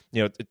fouled.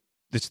 You know,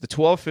 it's the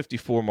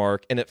 12:54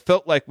 mark, and it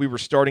felt like we were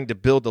starting to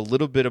build a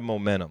little bit of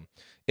momentum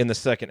in the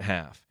second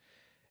half.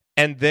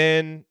 And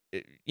then,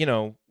 you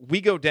know, we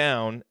go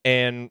down,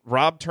 and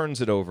Rob turns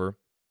it over.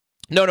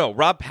 No,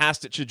 Rob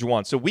passed it to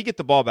Juwan. So we get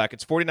the ball back.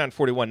 It's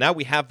 49-41. Now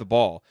we have the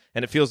ball,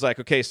 and it feels like,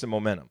 okay, some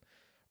momentum.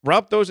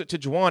 Rob throws it to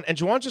Juwan, and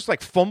Juwan just,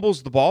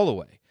 fumbles the ball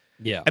away.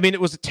 Yeah. I mean, it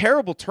was a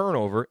terrible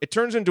turnover. It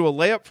turns into a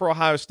layup for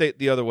Ohio State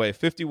the other way,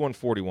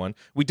 51-41.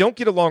 We don't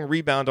get a long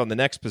rebound on the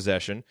next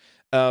possession.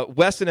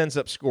 Wesson ends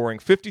up scoring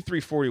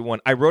 53-41.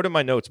 I wrote in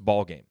my notes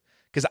ball game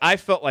because I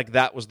felt like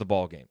that was the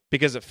ball game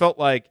because it felt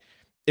like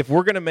if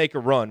we're going to make a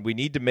run, we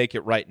need to make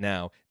it right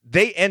now.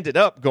 They ended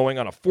up going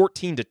on a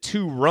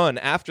 14-2 run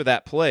after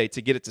that play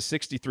to get it to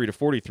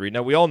 63-43.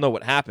 Now, we all know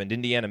what happened.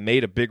 Indiana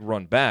made a big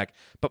run back.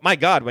 But my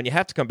God, when you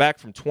have to come back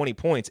from 20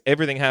 points,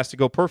 everything has to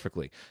go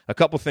perfectly. A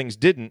couple things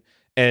didn't,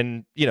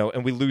 and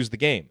we lose the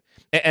game.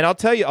 And I'll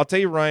tell you,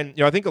 Ryan,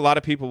 I think a lot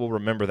of people will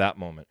remember that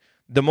moment.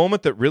 The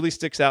moment that really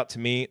sticks out to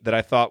me that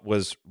I thought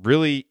was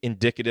really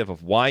indicative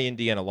of why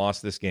Indiana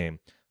lost this game,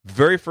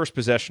 very first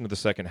possession of the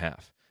second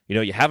half.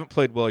 You haven't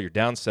played well. You're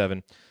down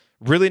 7.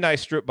 Really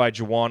nice strip by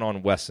Juwan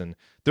on Wesson.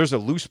 There's a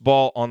loose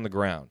ball on the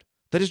ground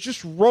that is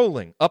just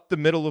rolling up the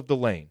middle of the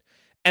lane.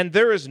 And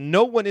there is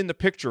no one in the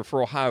picture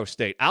for Ohio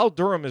State. Al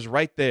Durham is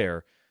right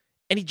there.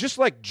 And he just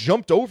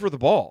jumped over the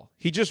ball.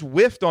 He just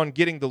whiffed on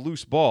getting the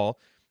loose ball.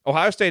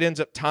 Ohio State ends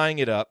up tying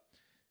it up.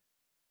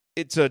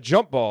 It's a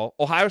jump ball.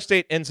 Ohio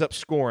State ends up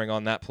scoring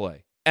on that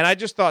play. And I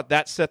just thought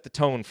that set the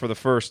tone for the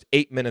first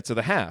 8 minutes of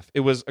the half. It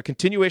was a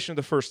continuation of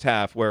the first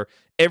half where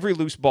every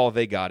loose ball,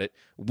 they got it.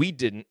 We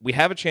didn't. We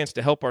have a chance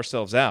to help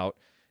ourselves out.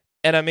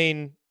 And, I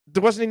mean,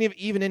 there wasn't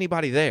even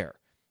anybody there.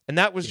 And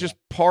that was just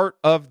part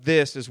of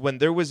this is when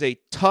there was a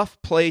tough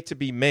play to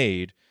be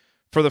made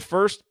for the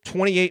first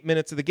 28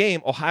 minutes of the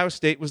game, Ohio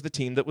State was the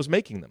team that was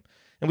making them.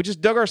 And we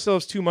just dug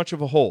ourselves too much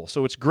of a hole.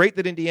 So it's great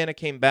that Indiana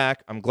came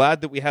back. I'm glad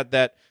that we had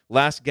that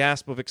last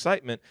gasp of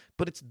excitement.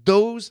 But it's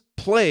those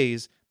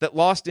plays that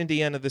lost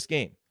Indiana this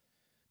game.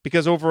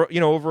 Because over a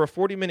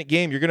 40-minute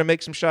game, you're going to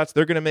make some shots.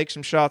 They're going to make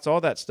some shots, all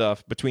that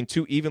stuff between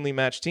two evenly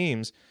matched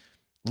teams.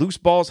 Loose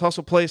balls,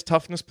 hustle plays,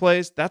 toughness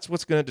plays, that's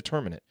what's going to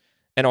determine it.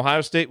 And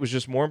Ohio State was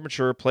just more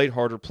mature, played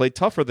harder, played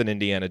tougher than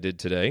Indiana did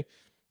today.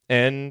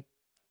 And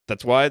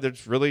that's why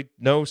there's really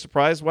no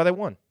surprise why they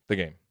won the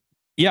game.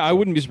 Yeah, I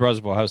wouldn't be surprised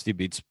if Ohio State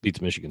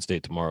beats Michigan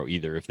State tomorrow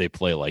either if they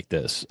play like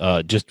this,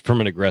 just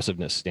from an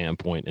aggressiveness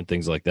standpoint and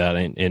things like that.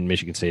 And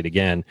Michigan State,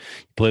 again,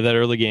 play that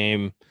early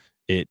game.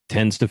 It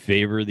tends to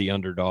favor the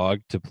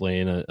underdog to play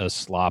in a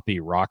sloppy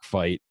rock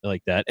fight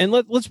like that. And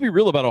let's be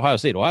real about Ohio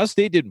State. Ohio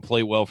State didn't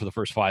play well for the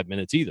first 5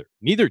 minutes either.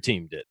 Neither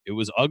team did. It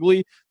was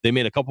ugly. They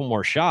made a couple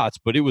more shots,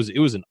 but it was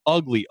an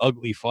ugly,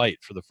 ugly fight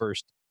for the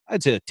first,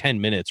 I'd say 10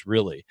 minutes,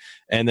 really.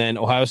 And then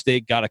Ohio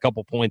State got a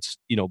couple points,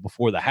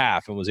 before the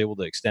half and was able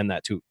to extend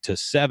that to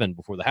 7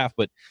 before the half.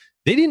 But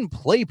they didn't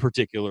play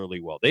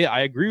particularly well.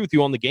 I agree with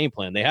you on the game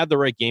plan. They had the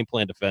right game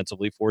plan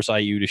defensively, force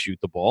IU to shoot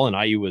the ball, and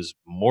IU was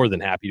more than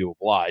happy to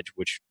oblige,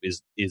 which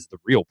is the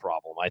real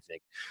problem, I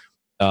think,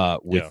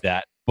 with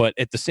that. But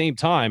at the same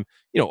time,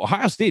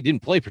 Ohio State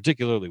didn't play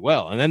particularly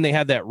well. And then they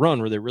had that run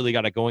where they really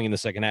got it going in the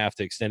second half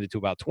to extend it to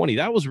about 20.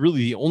 That was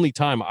really the only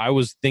time I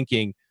was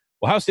thinking,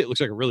 Ohio State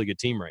looks like a really good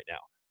team right now.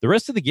 The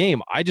rest of the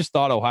game, I just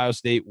thought Ohio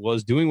State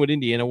was doing what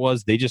Indiana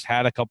was. They just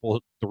had a couple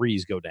of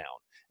threes go down.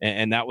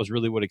 And that was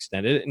really what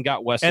extended it and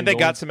got Weston. And they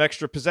going. got some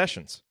extra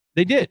possessions.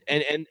 They did.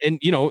 And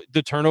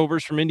the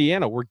turnovers from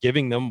Indiana were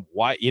giving them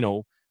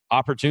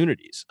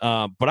opportunities.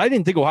 But I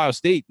didn't think Ohio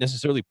State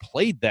necessarily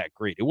played that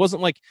great. It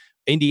wasn't like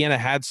Indiana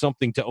had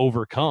something to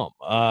overcome.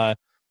 I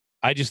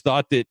just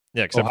thought that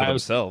except for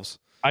themselves.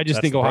 I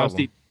just think Ohio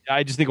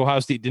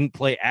State didn't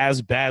play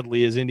as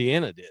badly as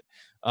Indiana did.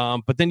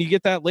 But then you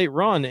get that late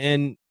run,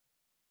 and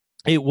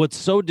what's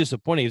so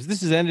disappointing is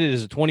this has ended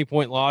as a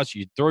 20-point loss.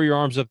 You throw your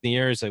arms up in the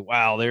air and say,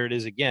 wow, there it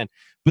is again.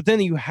 But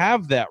then you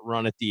have that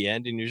run at the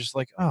end, and you're just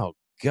like, oh,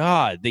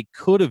 God, they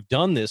could have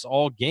done this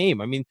all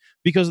game. I mean,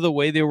 because of the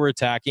way they were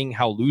attacking,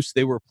 how loose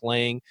they were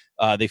playing,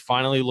 they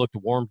finally looked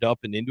warmed up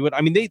and into it.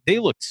 I mean, they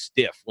looked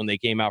stiff when they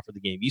came out for the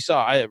game. You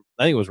saw, I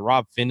think it was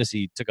Rob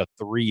Finney took a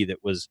three that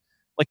was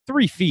like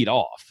 3 feet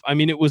off. I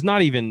mean, it was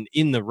not even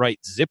in the right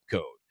zip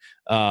code.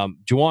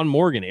 Juwan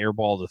Morgan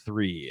airballed a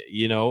three,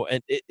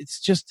 and it's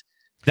just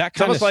that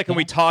kind of almost like when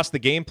we tossed the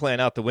game plan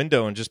out the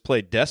window and just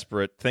played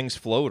desperate, things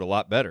flowed a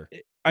lot better.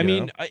 I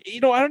mean, I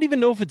don't even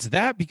know if it's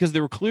that, because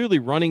they were clearly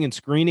running and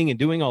screening and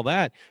doing all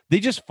that. They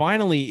just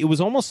finally, it was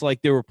almost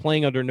like they were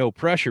playing under no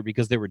pressure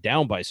because they were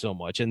down by so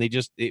much. And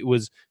there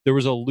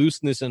was a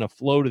looseness and a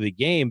flow to the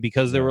game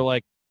because they were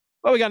like,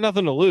 well, we got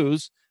nothing to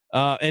lose.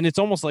 And it's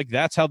almost like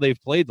that's how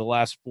they've played the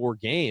last 4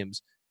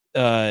 games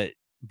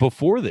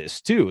before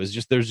this too, is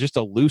just, there's just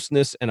a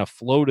looseness and a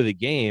flow to the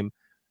game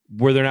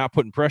where they're not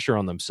putting pressure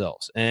on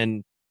themselves.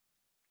 And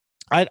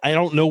I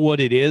don't know what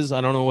it is.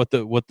 I don't know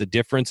what the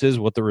difference is,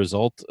 what the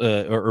result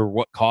or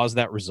what caused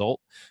that result.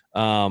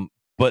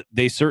 But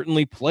they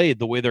certainly played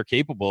the way they're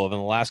capable of in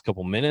the last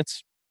couple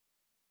minutes.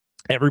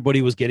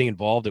 Everybody was getting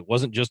involved. It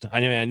wasn't just, I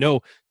mean, I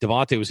know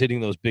Devonte was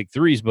hitting those big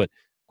threes, but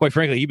quite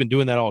frankly, he'd been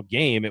doing that all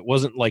game. It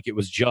wasn't like it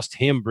was just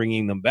him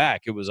bringing them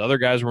back. It was other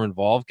guys were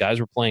involved. Guys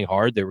were playing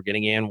hard. They were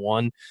getting and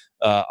one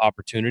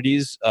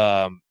opportunities,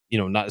 not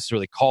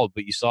necessarily called,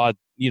 but you saw,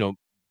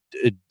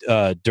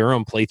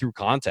 Durham play through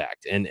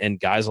contact and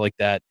guys like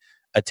that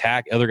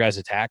attack other guys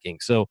attacking.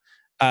 So,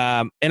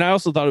 and I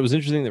also thought it was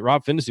interesting that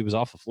Rob Finney was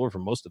off the floor for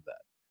most of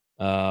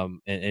that.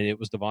 And it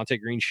was Devonte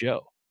Green's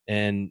show.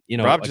 And,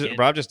 Rob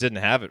just didn't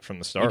have it from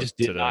the start. He just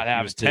did not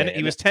have it.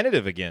 He was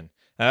tentative again.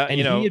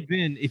 And he had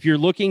been, if you're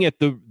looking at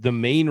the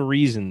main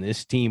reason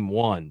this team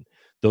won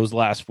those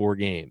last 4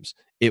 games,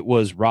 it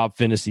was Rob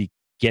Finney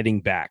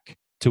getting back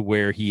to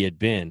where he had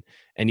been.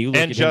 And you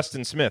look at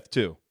Justin Smith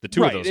too, the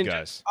two of those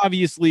guys,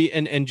 obviously,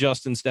 and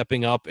Justin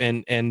stepping up,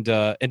 and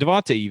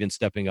Devonte even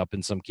stepping up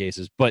in some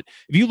cases. But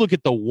if you look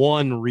at the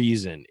one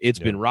reason, it's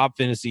been Rob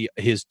Finney,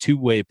 his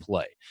 2-way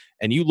play.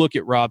 And you look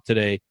at Rob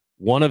today,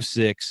 1 of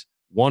 6,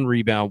 1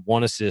 rebound,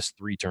 1 assist,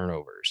 3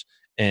 turnovers,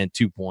 and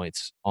 2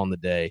 points on the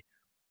day.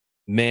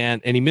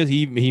 Man, and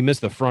he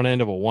missed the front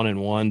end of a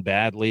 1-and-1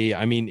 badly.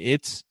 I mean, he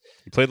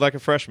played like a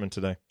freshman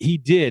today. He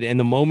did, and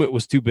the moment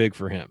was too big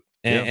for him.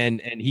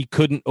 And he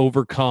couldn't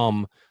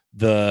overcome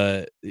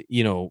the,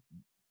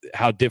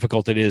 how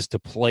difficult it is to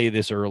play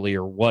this early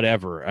or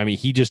whatever. I mean,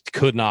 he just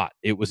could not.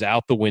 It was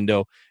out the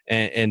window,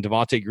 and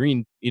Devonte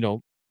Green,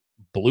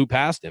 blew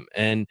past him.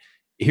 And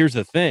here's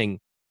the thing.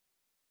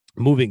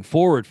 Moving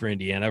forward for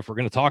Indiana, if we're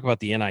going to talk about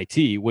the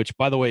NIT, which,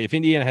 by the way, if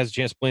Indiana has a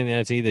chance to play in the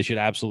NIT, they should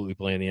absolutely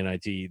play in the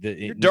NIT.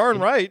 You're darn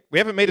right. We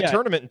haven't made a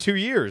tournament in 2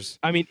 years.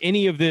 I mean,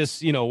 any of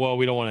this, well,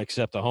 we don't want to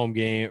accept a home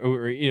game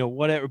or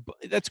whatever.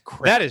 That's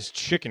crap. That is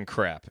chicken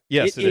crap.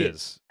 Yes, it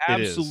is.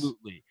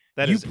 Absolutely.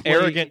 That is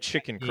arrogant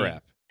chicken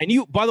crap. And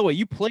by the way,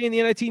 you play in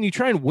the NIT and you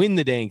try and win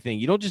the dang thing.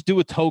 You don't just do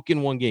a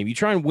token one game. You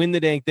try and win the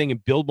dang thing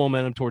and build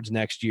momentum towards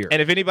next year.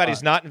 And if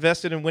anybody's not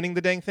invested in winning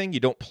the dang thing, you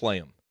don't play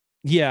them.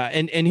 Yeah,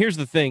 and here's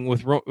the thing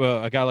with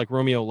a guy like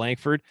Romeo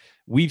Langford,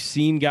 we've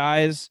seen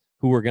guys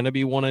who are going to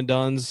be one and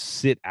dones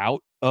sit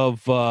out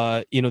of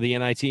the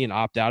NIT and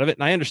opt out of it,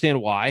 and I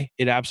understand why.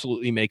 It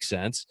absolutely makes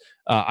sense.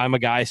 I'm a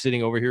guy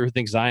sitting over here who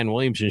thinks Zion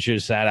Williamson should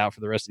have sat out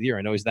for the rest of the year.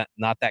 I know he's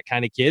not that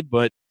kind of kid,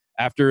 but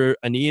after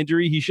a knee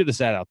injury, he should have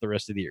sat out the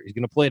rest of the year. He's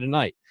going to play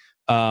tonight.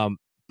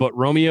 But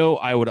Romeo,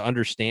 I would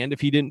understand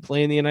if he didn't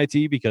play in the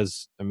NIT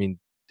because, I mean,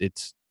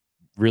 it's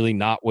really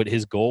not what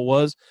his goal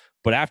was.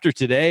 But after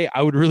today,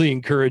 I would really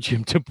encourage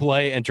him to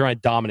play and try and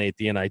dominate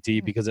the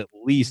NIT because at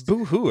least...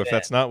 Boo-hoo if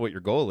that's not what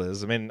your goal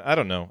is. I mean, I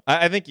don't know.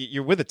 I think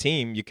you're with a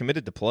team. You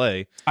committed to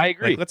play. I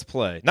agree. Like, let's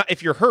play. Not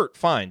if you're hurt,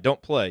 fine.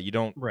 Don't play. You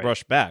don't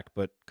rush back.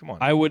 But come on.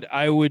 I would.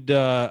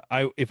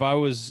 If I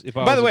was.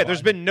 By the way,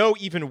 there's been no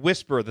even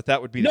whisper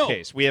that would be the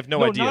case. We have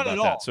no idea about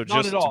that. So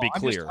just to be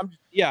clear.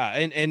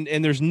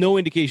 And there's no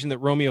indication that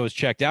Romeo has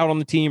checked out on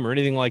the team or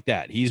anything like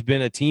that. He's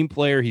been a team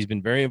player. He's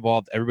been very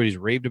involved. Everybody's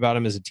raved about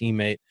him as a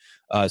teammate.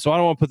 So I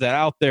don't want to put that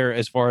out there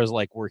as far as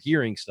like we're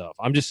hearing stuff.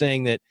 I'm just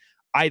saying that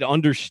I'd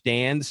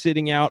understand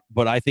sitting out,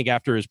 but I think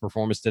after his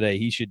performance today,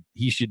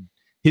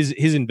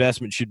 his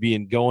investment should be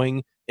in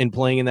going and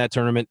playing in that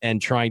tournament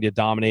and trying to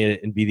dominate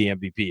it and be the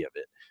MVP of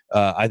it.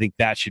 I think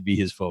that should be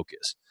his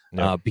focus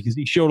because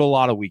he showed a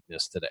lot of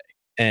weakness today,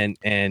 and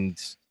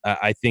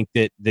I think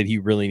that he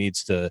really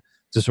needs to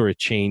sort of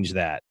change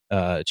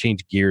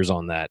gears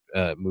on that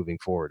moving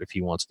forward if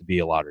he wants to be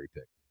a lottery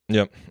pick.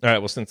 Yep. All right.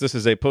 Well, since this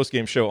is a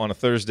post-game show on a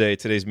Thursday,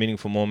 today's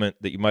meaningful moment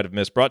that you might have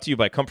missed, brought to you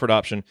by Comfort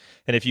Option.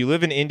 And if you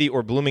live in Indy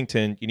or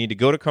Bloomington, you need to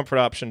go to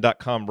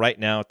comfortoption.com right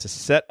now to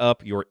set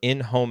up your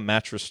in-home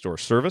mattress store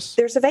service.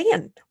 There's a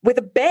van with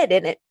a bed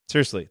in it.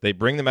 Seriously, they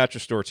bring the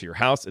mattress store to your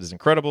house. It is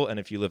incredible. And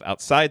if you live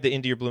outside the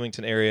Indy or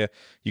Bloomington area,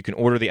 you can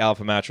order the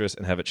Alpha mattress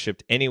and have it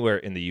shipped anywhere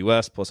in the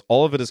U.S. Plus,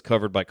 all of it is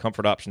covered by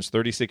Comfort Option's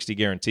 30-60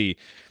 guarantee.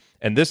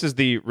 And this is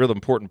the real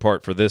important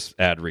part for this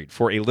ad read.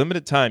 For a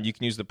limited time, you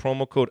can use the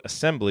promo code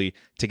ASSEMBLY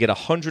to get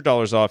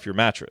 $100 off your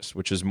mattress,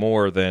 which is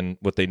more than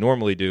what they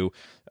normally do.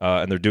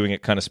 And they're doing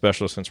it kind of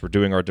special since we're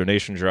doing our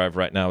donation drive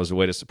right now as a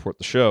way to support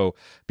the show,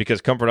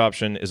 because Comfort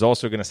Option is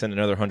also going to send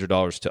another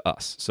 $100 to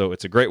us. So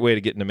it's a great way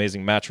to get an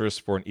amazing mattress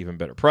for an even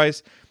better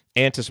price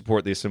and to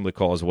support the Assembly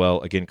Call as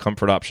well. Again,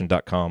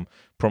 comfortoption.com,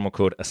 promo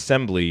code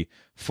ASSEMBLY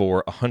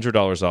for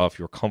 $100 off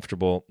your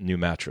comfortable new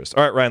mattress.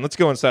 All right, Ryan, let's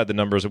go inside the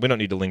numbers. And we don't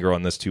need to linger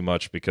on this too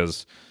much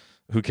because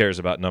who cares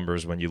about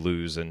numbers when you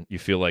lose and you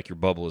feel like your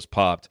bubble is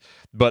popped.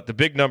 But the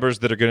big numbers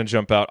that are going to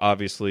jump out,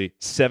 obviously,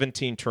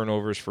 17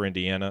 turnovers for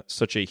Indiana.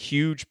 Such a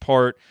huge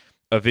part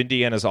of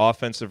Indiana's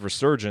offensive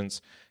resurgence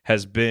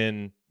has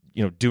been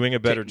doing a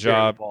better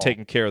job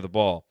taking care of the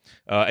ball.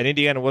 And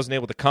Indiana wasn't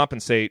able to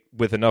compensate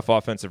with enough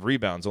offensive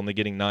rebounds, only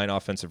getting 9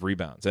 offensive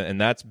rebounds.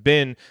 And that's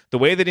been the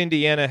way that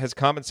Indiana has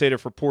compensated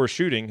for poor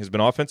shooting, has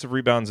been offensive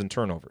rebounds and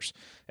turnovers.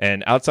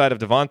 And outside of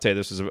Devonte,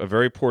 this is a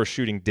very poor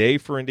shooting day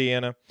for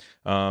Indiana,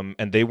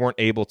 and they weren't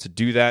able to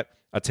do that.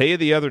 I'll tell you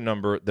the other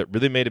number that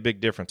really made a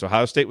big difference.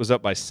 Ohio State was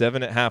up by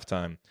 7 at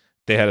halftime.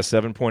 They had a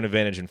 7-point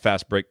advantage in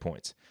fast break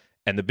points.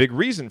 And the big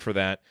reason for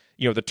that,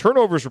 the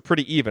turnovers were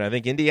pretty even. I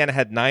think Indiana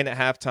had 9 at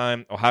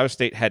halftime. Ohio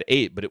State had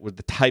 8, but it was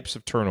the types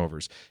of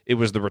turnovers. It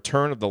was the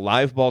return of the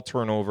live ball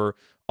turnover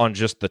on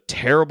just the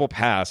terrible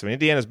pass. I mean,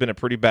 Indiana's been a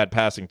pretty bad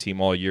passing team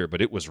all year,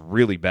 but it was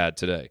really bad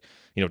today.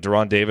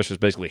 Deron Davis was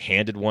basically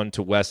handed one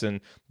to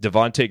Wesson.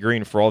 Devonte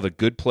Green, for all the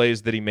good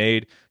plays that he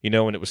made,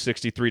 when it was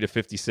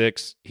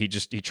 63-56,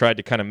 he tried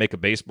to kind of make a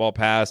baseball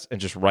pass and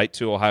just right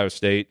to Ohio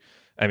State.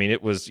 I mean,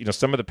 it was,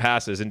 some of the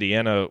passes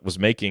Indiana was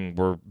making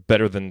were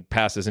better than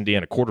passes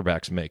Indiana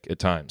quarterbacks make at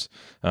times,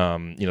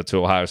 to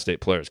Ohio State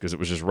players, because it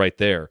was just right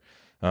there.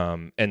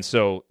 And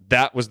so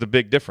that was the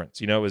big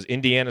difference, as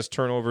Indiana's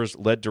turnovers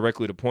led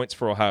directly to points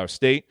for Ohio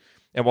State.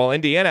 And while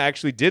Indiana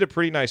actually did a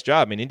pretty nice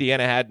job, I mean,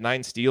 Indiana had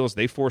 9 steals.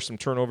 They forced some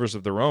turnovers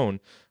of their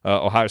own.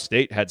 Ohio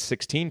State had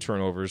 16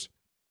 turnovers.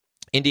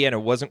 Indiana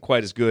wasn't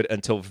quite as good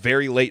until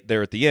very late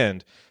there at the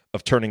end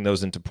of turning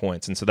those into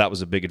points. And so that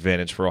was a big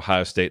advantage for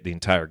Ohio State the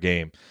entire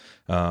game.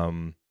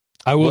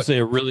 I will say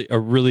a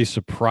really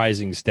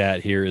surprising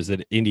stat here is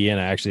that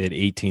Indiana actually had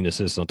 18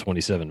 assists on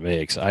 27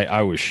 makes.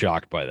 I was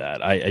shocked by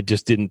that. I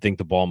just didn't think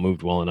the ball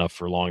moved well enough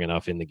for long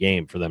enough in the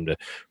game for them to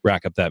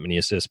rack up that many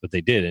assists, but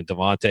they did. And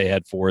Devonte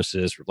had 4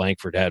 assists,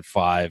 Langford had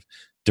 5,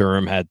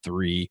 Durham had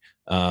 3.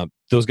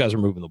 Those guys are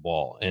moving the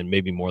ball, and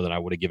maybe more than I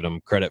would have given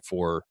them credit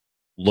for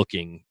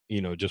looking,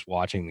 just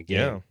watching the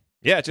game.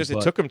 Yeah, it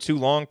took them too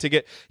long to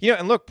get,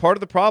 and look, part of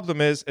the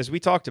problem is, as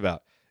we talked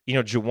about,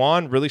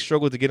 Juwan really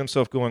struggled to get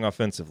himself going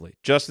offensively.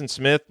 Justin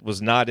Smith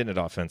was not in it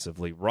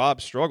offensively.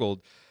 Rob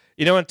struggled,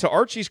 and to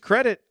Archie's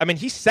credit, I mean,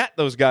 he sat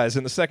those guys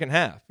in the second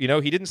half. He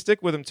didn't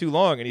stick with them too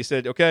long, and he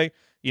said, okay,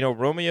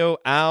 Romeo,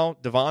 Al,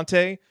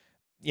 Devonte,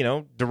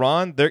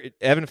 Deron,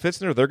 Evan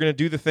Fitzner, they're going to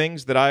do the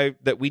things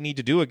that we need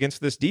to do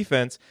against this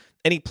defense,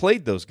 and he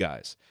played those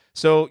guys.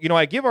 So,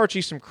 I give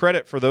Archie some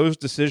credit for those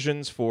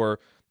decisions, for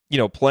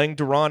playing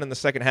Deron in the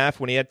second half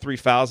when he had 3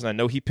 fouls, and I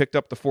know he picked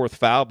up the 4th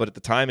foul, but at the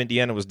time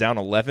Indiana was down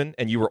 11,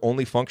 and you were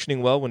only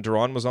functioning well when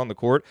Deron was on the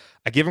court.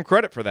 I give him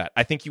credit for that.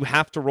 I think you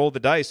have to roll the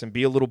dice and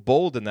be a little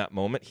bold in that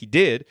moment. He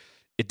did.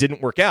 It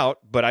didn't work out,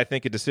 but I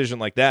think a decision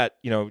like that,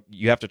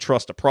 you have to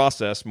trust a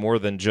process more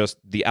than just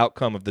the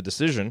outcome of the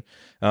decision.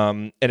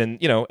 So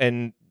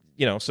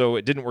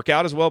it didn't work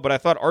out as well, but I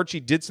thought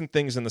Archie did some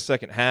things in the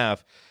second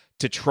half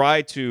to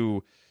try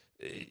to,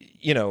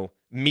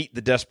 meet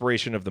the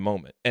desperation of the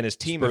moment. And his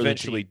team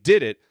eventually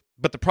did it.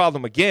 But the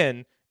problem,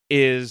 again,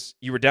 is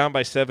you were down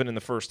by 7 in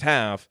the first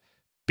half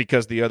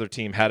because the other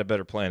team had a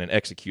better plan and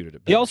executed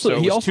it better. It was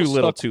too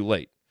little, too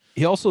late.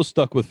 He also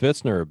stuck with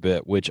Fitzner a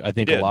bit, which I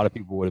think a lot of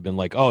people would have been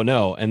like, oh,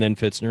 no. And then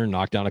Fitzner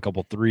knocked down a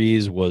couple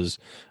threes, was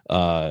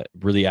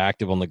really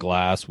active on the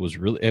glass,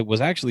 it was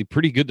actually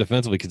pretty good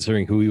defensively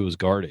considering who he was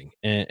guarding.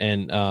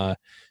 So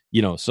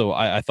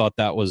I thought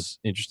that was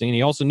interesting. And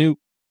he also knew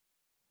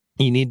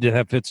he needed to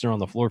have Fitzner on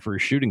the floor for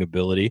his shooting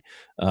ability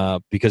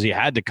because he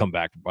had to come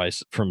back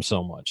from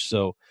so much.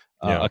 So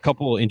a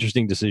couple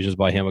interesting decisions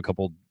by him, a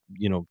couple,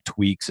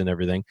 tweaks and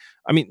everything.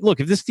 I mean, look,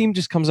 if this team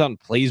just comes out and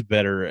plays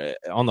better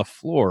on the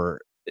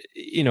floor,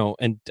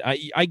 and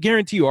I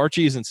guarantee you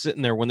Archie isn't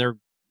sitting there when they're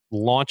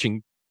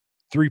launching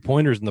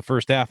 3-pointers in the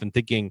first half and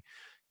thinking,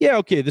 yeah,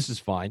 okay, this is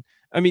fine.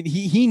 I mean,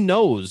 he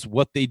knows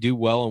what they do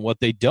well and what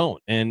they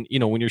don't. And,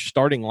 when your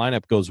starting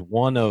lineup goes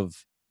 1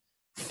 of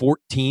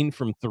 14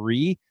 from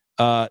 3,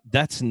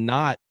 that's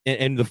not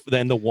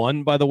then the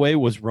one, by the way,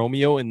 was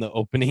Romeo in the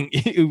opening.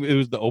 It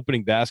was the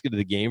opening basket of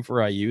the game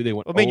for IU. They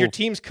went. I mean, your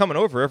team's coming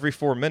over every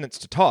 4 minutes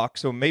to talk,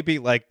 so maybe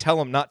like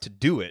tell him not to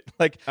do it.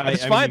 Like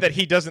it's fine that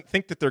he doesn't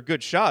think that they're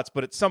good shots,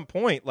 but at some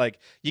point, like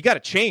you got to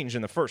change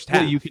in the first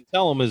half. You can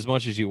tell them as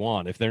much as you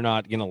want if they're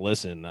not going to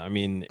listen. I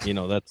mean,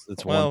 that's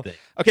one thing.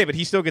 Okay, but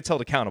he still gets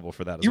held accountable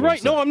for that. You're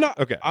right. No, I'm not.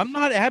 Okay, I'm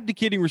not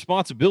abdicating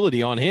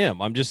responsibility on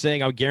him. I'm just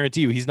saying I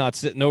guarantee you he's not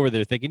sitting over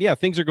there thinking, yeah,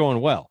 things are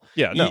going well.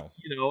 Yeah, no.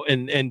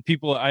 And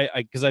people,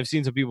 because I've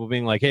seen some people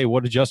being like, hey,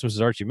 what adjustments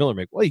does Archie Miller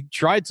make? Well, he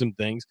tried some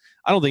things.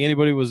 I don't think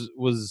anybody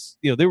was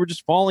they were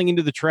just falling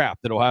into the trap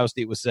that Ohio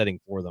State was setting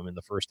for them in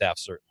the first half,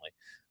 certainly.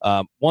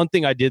 One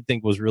thing I did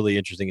think was really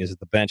interesting is that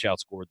the bench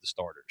outscored the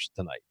starters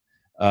tonight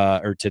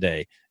or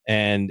today.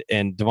 And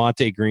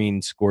Devonte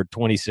Green scored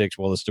 26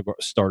 while the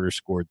starters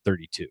scored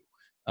 32.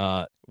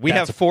 We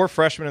have 4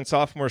 freshmen and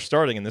sophomores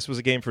starting, and this was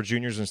a game for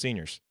juniors and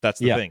seniors. That's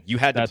the thing. You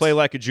had to play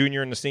like a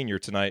junior and a senior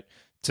tonight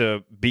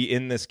to be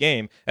in this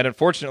game. And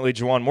unfortunately,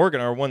 Juwan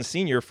Morgan, our one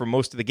senior for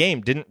most of the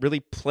game, didn't really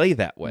play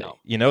that way.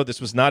 No.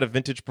 This was not a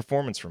vintage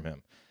performance from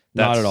him.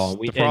 That's not at all.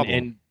 The problem.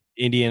 And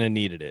Indiana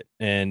needed it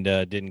and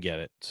didn't get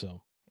it.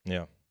 So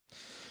yeah.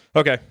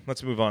 Okay,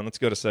 let's move on. Let's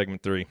go to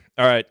segment 3.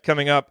 All right,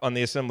 coming up on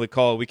the assembly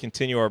call, we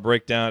continue our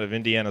breakdown of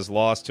Indiana's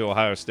loss to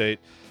Ohio State.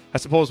 I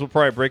suppose we'll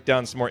probably break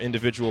down some more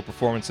individual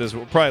performances.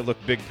 We'll probably look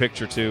big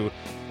picture too,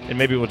 and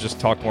maybe we'll just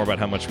talk more about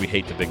how much we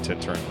hate the Big Ten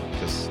tournament,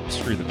 because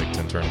screw the Big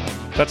Ten tournament.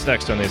 That's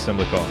next on the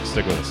assembly call.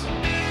 Stick with us.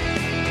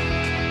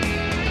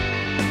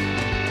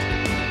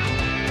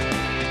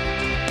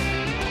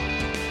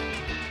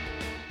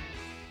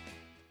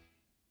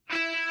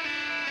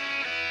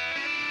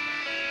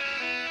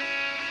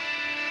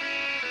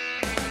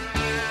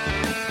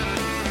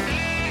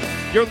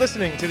 You're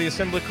listening to the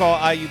Assembly Call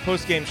IU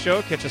postgame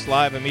show. Catch us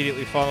live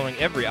immediately following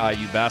every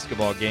IU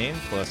basketball game,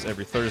 plus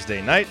every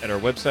Thursday night at our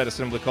website,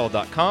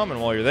 assemblycall.com.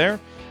 And while you're there,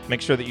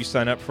 make sure that you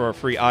sign up for our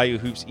free IU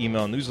Hoops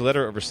email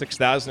newsletter. Over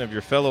 6,000 of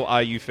your fellow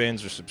IU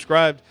fans are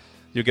subscribed.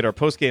 You'll get our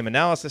postgame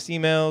analysis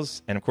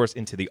emails, and of course,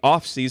 into the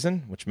off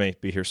season, which may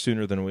be here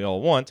sooner than we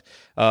all want,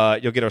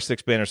 you'll get our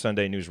 6-banner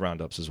Sunday news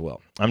roundups as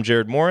well. I'm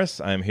Jared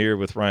Morris. I'm here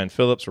with Ryan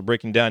Phillips. We're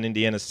breaking down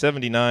Indiana's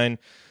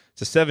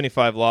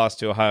 79-75 loss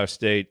to Ohio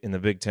State in the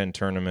Big Ten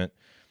tournament.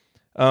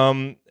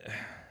 All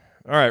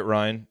right,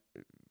 Ryan.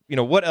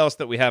 What else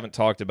that we haven't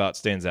talked about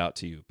stands out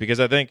to you? Because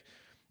I think,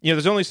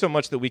 there's only so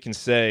much that we can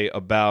say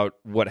about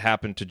what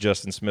happened to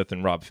Justin Smith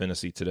and Rob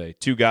Phinisee today.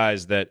 2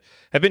 guys that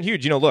have been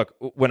huge. Look,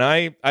 when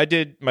I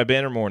did my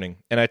banner morning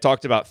and I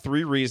talked about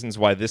 3 reasons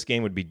why this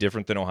game would be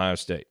different than Ohio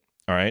State.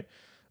 All right.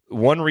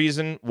 One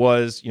reason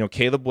was,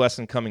 Caleb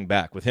Wesson coming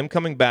back. With him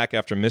coming back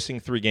after missing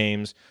 3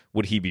 games,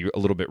 would he be a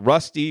little bit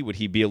rusty? Would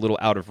he be a little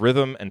out of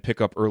rhythm and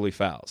pick up early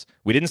fouls?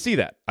 We didn't see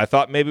that. I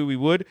thought maybe we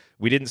would.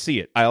 We didn't see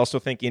it. I also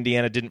think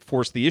Indiana didn't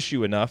force the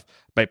issue enough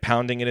by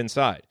pounding it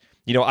inside.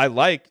 I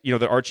like,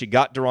 that Archie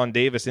got Deron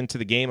Davis into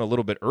the game a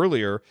little bit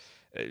earlier,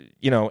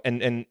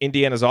 and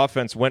Indiana's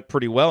offense went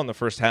pretty well in the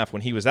first half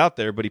when he was out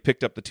there, but he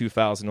picked up the 2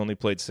 fouls and only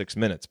played 6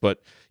 minutes.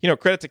 But,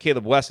 credit to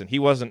Caleb Wesson. He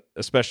wasn't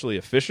especially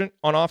efficient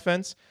on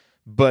offense,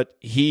 but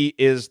he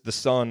is the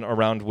sun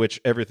around which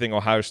everything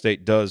Ohio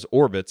State does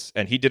orbits,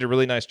 and he did a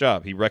really nice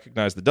job. He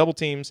recognized the double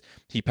teams.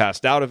 He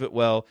passed out of it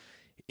well.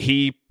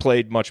 He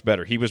played much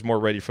better. He was more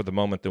ready for the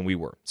moment than we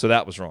were. So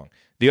that was wrong.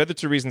 The other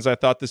 2 reasons I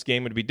thought this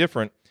game would be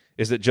different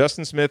is that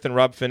Justin Smith and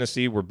Rob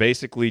Phinisee were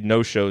basically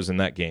no-shows in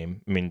that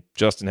game. I mean,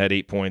 Justin had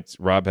 8 points.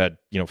 Rob had,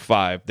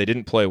 5. They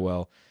didn't play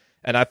well.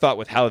 And I thought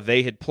with how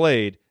they had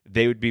played,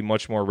 they would be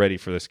much more ready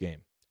for this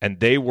game. And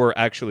they were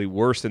actually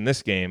worse in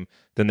this game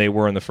than they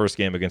were in the first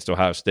game against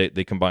Ohio State.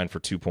 They combined for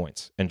 2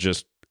 points and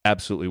just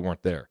absolutely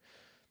weren't there.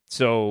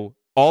 So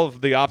all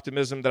of the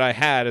optimism that I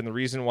had and the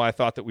reason why I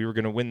thought that we were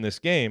going to win this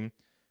game,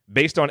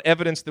 based on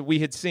evidence that we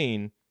had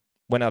seen,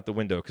 went out the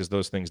window because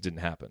those things didn't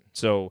happen.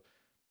 So,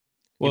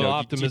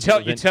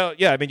 optimism. you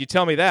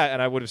tell me that,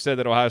 and I would have said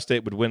that Ohio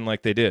State would win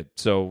like they did.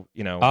 So,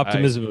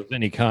 optimism of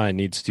any kind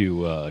needs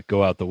to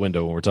go out the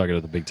window when we're talking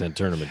about the Big Ten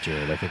tournament,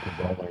 Jared. I think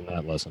we've all learned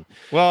that lesson.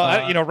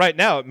 Well, right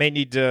now it may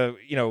need to,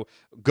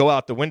 go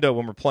out the window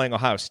when we're playing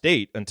Ohio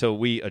State until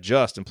we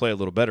adjust and play a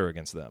little better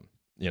against them.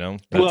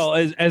 Well,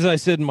 as I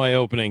said in my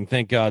opening,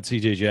 thank God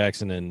C.J.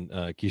 Jackson and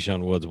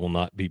Keyshawn Woods will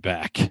not be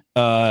back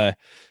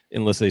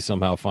unless they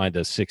somehow find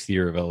a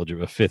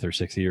 5th or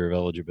 6th year of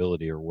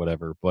eligibility or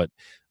whatever. But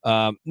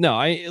no,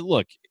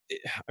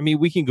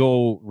 we can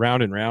go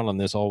round and round on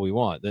this all we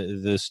want.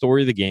 The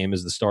story of the game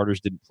is the starters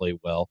didn't play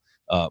well.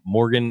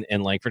 Morgan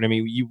and Langford.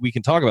 We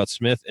can talk about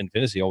Smith and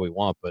Phinisee all we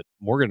want, but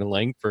Morgan and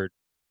Langford,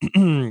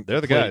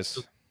 they're the guys.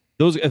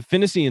 Those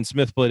Phinisee and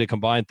Smith played a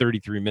combined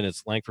 33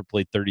 minutes. Langford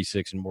played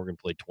 36 and Morgan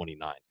played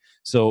 29.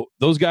 So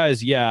those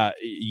guys,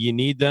 you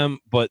need them,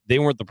 but they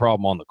weren't the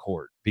problem on the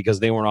court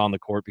because they weren't on the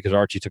court because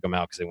Archie took them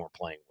out because they weren't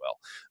playing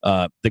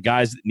well. The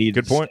guys that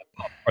needed to step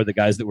up are the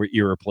guys that were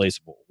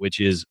irreplaceable, which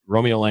is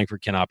Romeo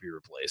Langford cannot be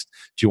replaced.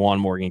 Juwan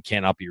Morgan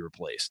cannot be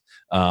replaced.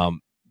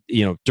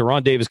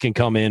 Deron Davis can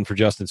come in for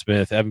Justin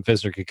Smith. Evan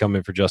Fisner can come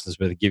in for Justin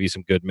Smith and give you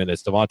some good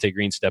minutes. Devonte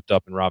Green stepped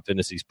up in Rob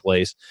Finnessy's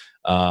place.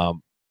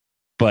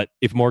 But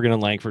if Morgan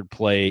and Langford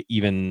play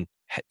even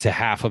to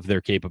half of their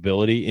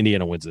capability,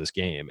 Indiana wins this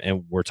game.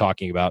 And we're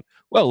talking about,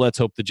 well, let's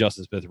hope that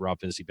Justin Smith and Rob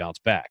Finnessy bounce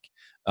back.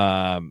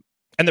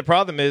 And the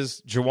problem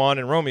is Juwan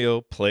and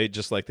Romeo played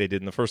just like they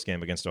did in the first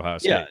game against Ohio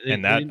State.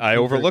 Yeah, I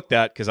overlooked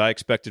that because I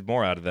expected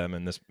more out of them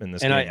in this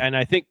game.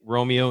 I think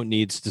Romeo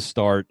needs to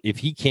start, if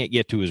he can't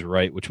get to his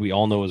right, which we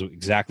all know is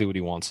exactly what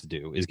he wants to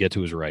do, is get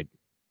to his right.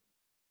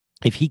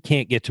 If he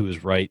can't get to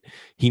his right,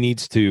 he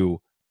needs to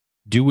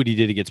do what he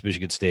did against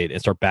Michigan State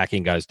and start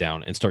backing guys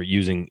down and start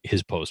using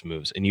his post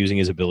moves and using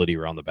his ability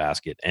around the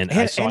basket. And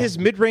his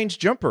mid-range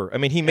jumper. I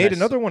mean, he made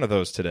another one of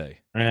those today.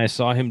 And I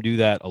saw him do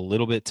that a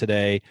little bit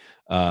today,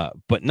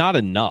 but not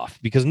enough,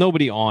 because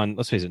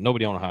let's face it,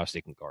 nobody on Ohio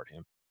State can guard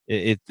him.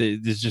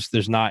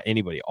 There's not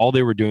anybody. All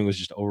they were doing was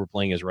just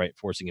overplaying his right,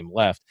 forcing him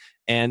left.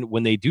 And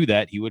when they do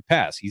that, he would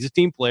pass. He's a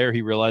team player.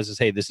 He realizes,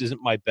 hey, this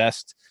isn't my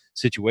best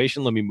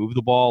situation. Let me move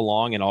the ball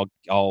along, and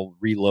I'll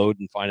reload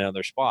and find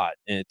another spot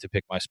to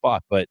pick my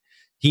spot. But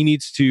he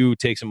needs to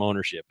take some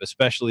ownership,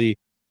 especially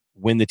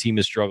when the team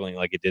is struggling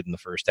like it did in the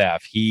first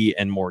half. He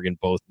and Morgan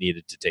both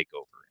needed to take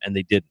over, and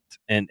they didn't.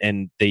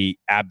 And they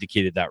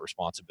abdicated that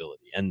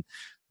responsibility. And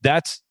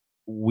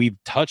we've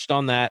touched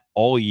on that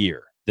all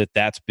year.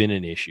 That's been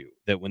an issue,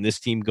 that when this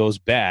team goes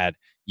bad,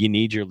 you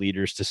need your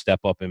leaders to step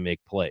up and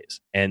make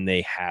plays, and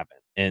they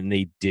haven't, and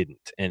they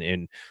didn't.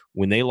 And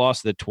when they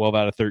lost the 12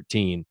 out of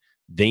 13,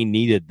 they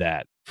needed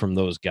that from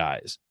those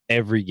guys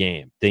every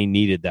game. They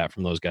needed that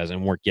from those guys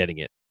and weren't getting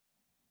it.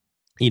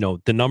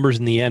 The numbers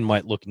in the end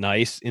might look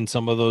nice in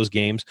some of those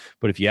games,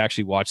 but if you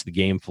actually watch the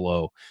game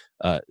flow,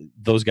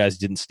 those guys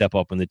didn't step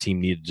up when the team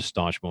needed to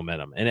staunch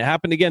momentum. And it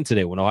happened again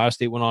today when Ohio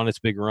State went on its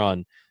big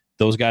run.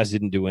 Those guys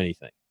didn't do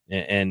anything.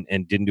 And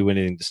didn't do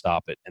anything to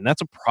stop it. And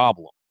that's a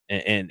problem.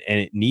 And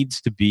it needs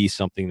to be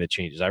something that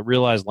changes. I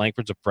realize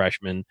Langford's a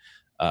freshman.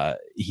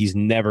 He's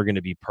never going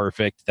to be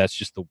perfect. That's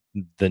just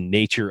the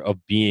nature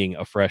of being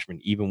a freshman,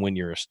 even when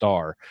you're a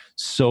star.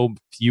 So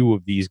few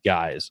of these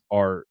guys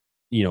are,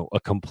 a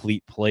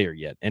complete player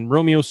yet. And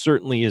Romeo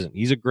certainly isn't.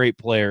 He's a great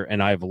player,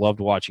 and I've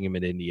loved watching him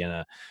at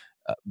Indiana.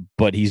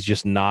 But he's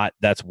just not.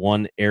 That's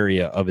one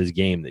area of his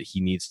game that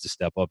he needs to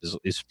step up,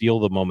 is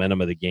feel the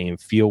momentum of the game,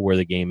 feel where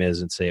the game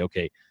is, and say,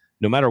 okay,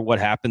 no matter what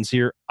happens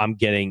here, I'm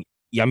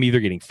either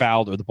getting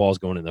fouled or the ball's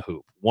going in the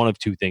hoop. One of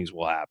two things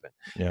will happen.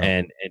 Yeah.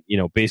 And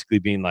basically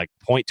being like,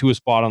 point to a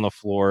spot on the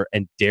floor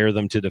and dare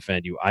them to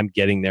defend you. I'm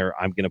getting there.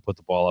 I'm going to put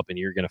the ball up, and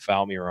you're going to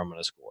foul me, or I'm going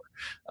to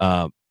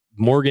score.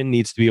 Morgan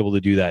needs to be able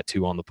to do that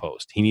too on the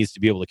post. He needs to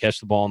be able to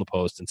catch the ball on the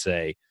post and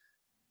say,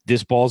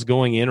 this ball's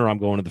going in, or I'm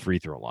going to the free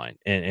throw line.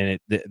 And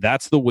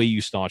that's the way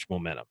you staunch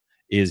momentum,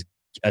 is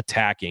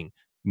attacking,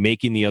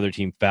 making the other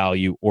team foul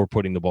you, or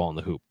putting the ball in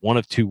the hoop. One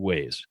of two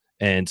ways.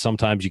 And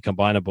sometimes you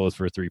combine them both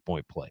for a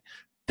 3-point play.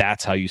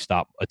 That's how you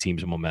stop a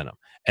team's momentum.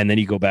 And then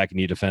you go back and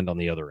you defend on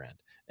the other end.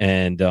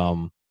 And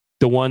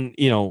the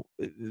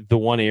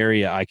one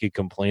area I could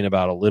complain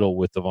about a little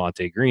with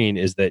Devonte Green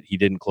is that he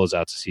didn't close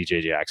out to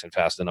CJ Jackson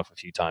fast enough a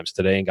few times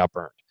today and got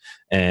burned.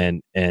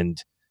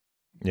 And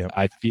yeah,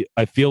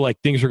 I feel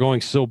like things are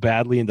going so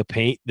badly in the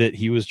paint that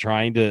he was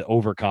trying to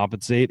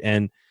overcompensate,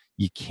 and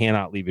you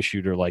cannot leave a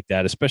shooter like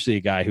that, especially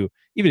a guy who,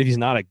 even if he's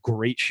not a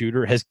great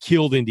shooter, has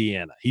killed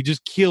Indiana. He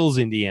just kills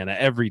Indiana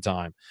every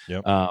time.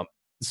 Yep.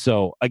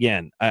 So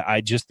again,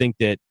 I just think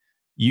that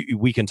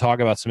we can talk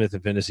about Smith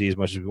and Finnessy as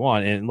much as we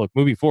want. And look,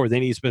 moving forward, they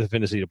need Smith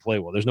and Finnessy to play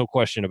well. There's no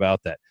question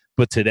about that.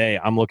 But today,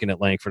 I'm looking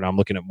at Langford, I'm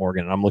looking at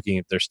Morgan, and I'm looking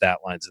at their stat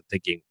lines and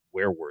thinking,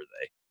 where were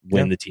they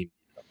when the team?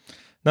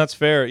 That's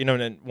fair.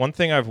 And one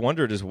thing I've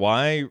wondered is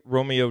why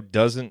Romeo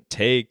doesn't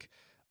take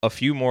a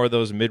few more of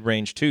those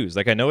mid-range twos.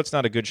 Like, I know it's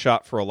not a good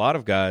shot for a lot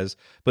of guys,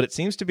 but it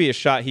seems to be a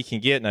shot he can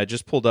get. And I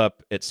just pulled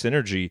up at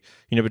Synergy,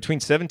 between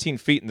 17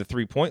 feet and the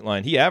 3-point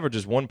line, he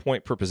averages 1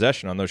 point per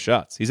possession on those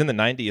shots. He's in the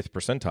 90th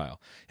percentile.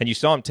 And you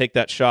saw him take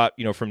that shot,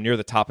 from near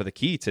the top of the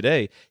key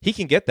today. He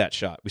can get that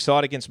shot. We saw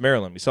it against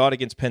Maryland. We saw it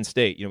against Penn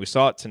State. We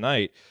saw it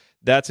tonight.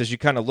 That's, as you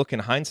kind of look in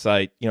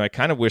hindsight, I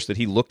kind of wish that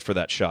he looked for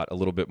that shot a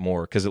little bit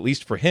more, because at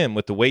least for him,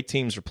 with the way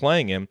teams are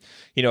playing him,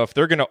 if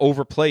they're going to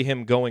overplay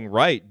him going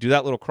right, do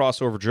that little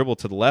crossover dribble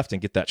to the left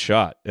and get that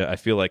shot. I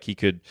feel like he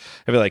could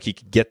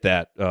get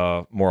that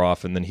more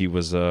often than he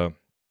was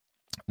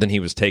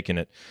taking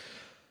it.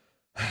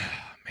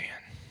 Man,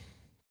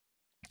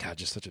 God,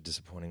 just such a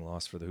disappointing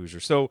loss for the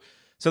Hoosiers. So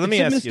let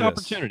me ask you this.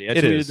 Opportunity. I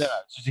tweeted that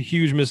out. It's just a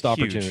huge missed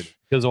opportunity,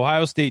 because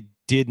Ohio State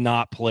did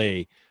not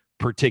play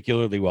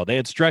particularly well. They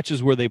had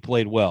stretches where they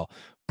played well,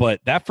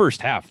 but that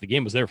first half, the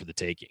game was there for the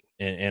taking,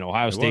 and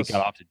Ohio State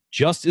got off to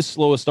just as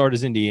slow a start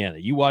as Indiana.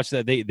 You watch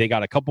that, they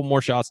got a couple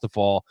more shots to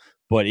fall,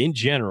 but in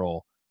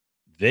general,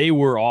 they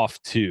were off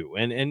too.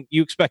 And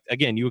you expect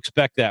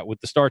that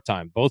with the start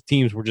time. Both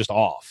teams were just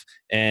off,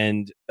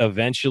 and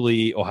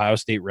eventually Ohio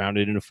State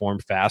rounded into form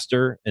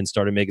faster and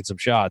started making some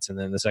shots, and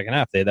then in the second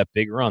half, they had that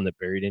big run that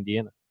buried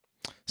Indiana.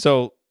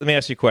 So let me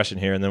ask you a question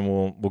here, and then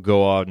we'll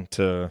go on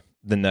to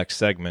the next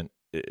segment.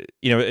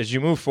 as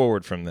you move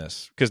forward from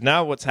this, because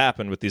now what's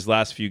happened with these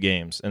last few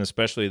games, and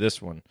especially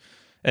this one,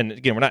 and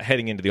again, we're not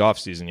heading into the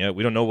offseason yet.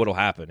 We don't know what will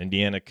happen.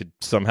 Indiana could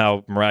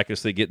somehow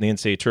miraculously get in the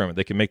NCAA tournament.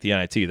 They can make the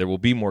NIT. There will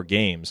be more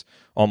games,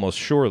 almost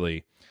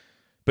surely.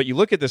 But you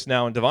look at this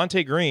now, and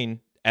Devonte Green,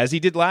 as he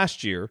did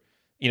last year,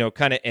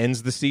 kind of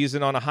ends the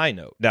season on a high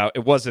note. Now,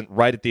 it wasn't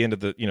right at the end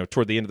of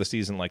toward the end of the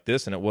season like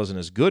this, and it wasn't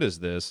as good as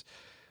this.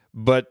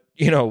 But,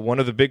 one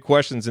of the big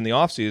questions in the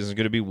offseason is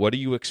going to be, what do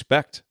you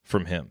expect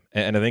from him?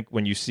 And I think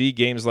when you see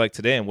games like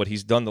today and what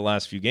he's done the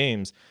last few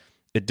games,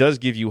 it does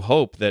give you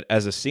hope that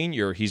as a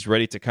senior, he's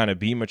ready to kind of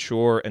be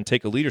mature and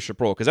take a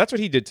leadership role, because that's what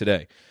he did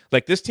today.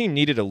 Like, this team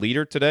needed a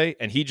leader today,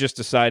 and he just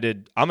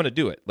decided, I'm going to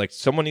do it. Like,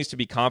 someone needs to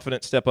be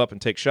confident, step up and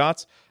take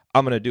shots.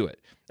 I'm going to do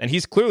it. And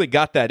he's clearly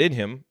got that in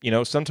him.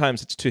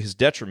 Sometimes it's to his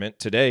detriment.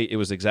 Today, it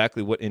was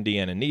exactly what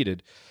Indiana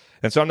needed.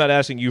 And so I'm not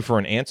asking you for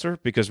an answer,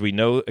 because we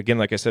know, again,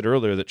 like I said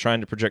earlier, that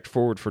trying to project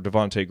forward for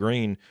Devonte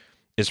Green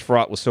is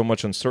fraught with so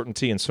much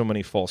uncertainty and so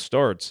many false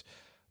starts.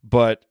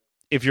 But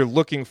if you're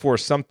looking for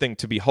something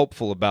to be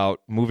hopeful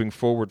about moving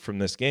forward from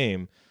this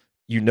game,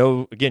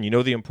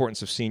 the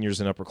importance of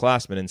seniors and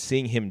upperclassmen, and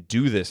seeing him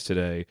do this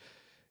today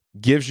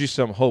gives you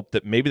some hope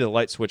that maybe the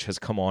light switch has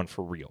come on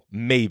for real.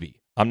 Maybe.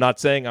 I'm not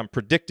saying I'm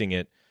predicting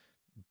it,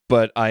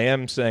 but I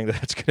am saying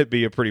that it's going to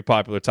be a pretty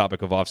popular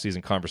topic of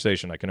offseason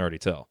conversation, I can already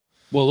tell.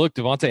 Well, look,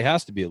 Devonte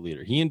has to be a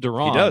leader. He and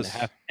Duran. He does.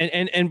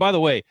 And by the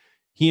way,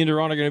 he and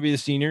Duran are going to be the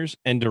seniors,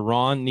 and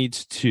Duran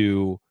needs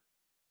to,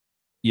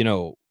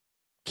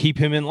 keep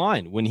him in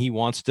line when he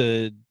wants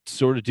to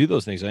sort of do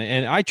those things.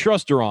 And I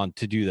trust Duran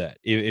to do that.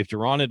 If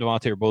Duran and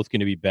Devonte are both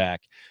going to be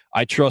back,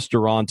 I trust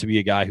Duran to be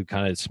a guy who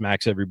kind of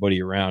smacks everybody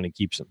around and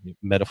keeps them,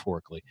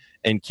 metaphorically,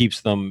 and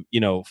keeps them,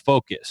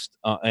 focused.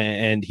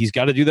 And he's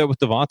got to do that with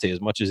Devonte as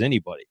much as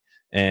anybody.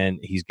 And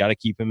he's got to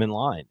keep him in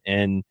line.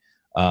 And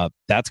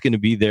that's going to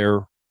be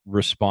their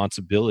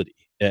responsibility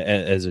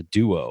as a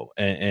duo,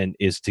 and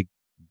is to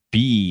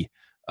be,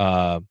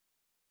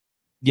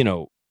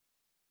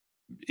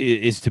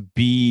 is to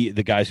be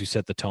the guys who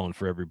set the tone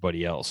for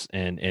everybody else,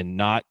 and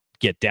not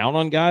get down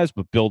on guys,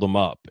 but build them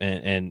up,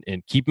 and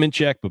keep them in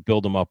check, but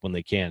build them up when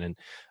they can.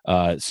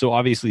 And so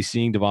obviously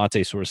seeing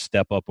Devonte sort of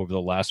step up over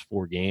the last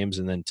 4 games,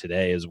 and then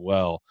today as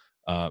well,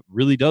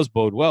 really does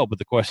bode well. But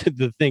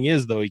the thing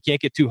is, though, he can't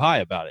get too high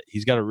about it.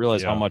 He's got to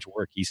realize how much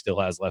work he still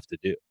has left to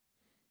do.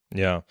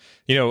 Yeah.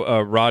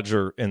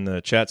 Roger in the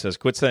chat says,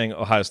 quit saying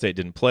Ohio State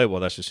didn't play well.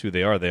 That's just who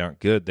they are. They aren't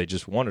good. They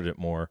just wanted it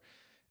more.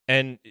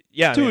 And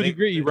yeah, to a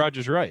degree,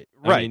 Roger's right.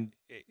 Right.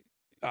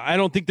 I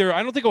don't think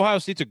Ohio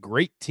State's a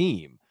great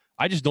team.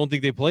 I just don't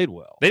think they played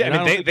well.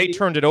 They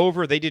turned it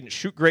over. They didn't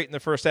shoot great in the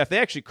first half. They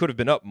actually could have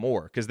been up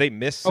more, because they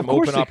missed some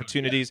open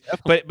opportunities.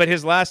 But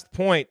his last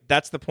point,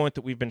 that's the point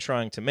that we've been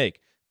trying to make.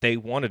 They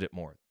wanted it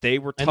more. They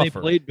were tougher. And they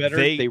played better.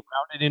 They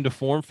routed into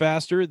form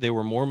faster. They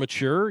were more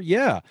mature.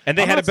 Yeah. And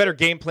they had a better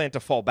game plan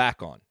to fall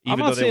back on, even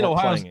though they weren't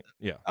playing it.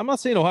 Yeah. I'm not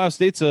saying Ohio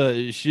State's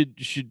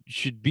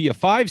should be a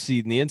 5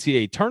 seed in the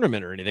NCAA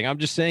tournament or anything. I'm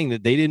just saying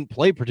that they didn't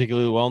play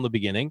particularly well in the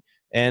beginning,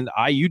 and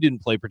IU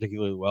didn't play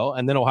particularly well,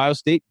 and then Ohio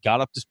State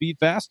got up to speed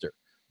faster.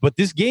 But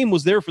this game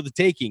was there for the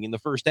taking in the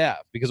first half,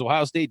 because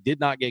Ohio State did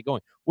not get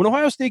going. When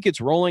Ohio State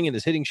gets rolling and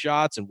is hitting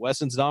shots and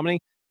Wesson's dominating,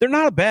 they're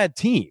not a bad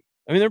team.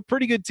 I mean, they're a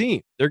pretty good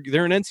team.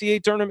 They're an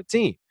NCAA tournament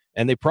team,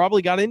 and they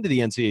probably got into the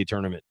NCAA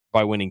tournament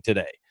by winning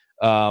today.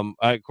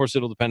 Of course,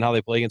 it'll depend how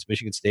they play against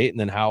Michigan State, and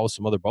then how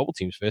some other bubble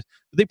teams fit.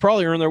 But they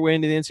probably earn their way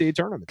into the NCAA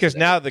tournament. Because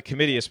now the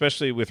committee,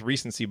 especially with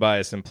recency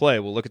bias in play,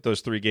 will look at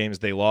those 3 games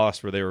they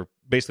lost where they were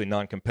basically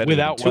non-competitive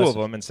without 2 of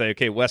them, and say,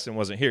 okay, Wesson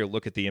wasn't here.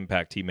 Look at the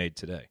impact he made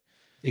today.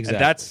 Exactly.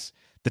 And that's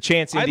the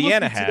chance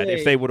Indiana had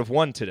if they would have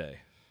won today.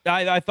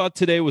 I thought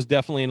today was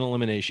definitely an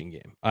elimination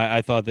game.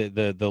 I thought that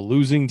the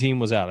losing team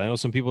was out. I know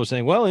some people are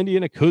saying, well,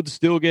 Indiana could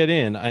still get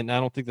in. I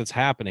don't think that's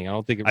happening. I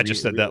don't think I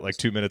just said that like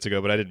 2 minutes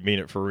ago, but I didn't mean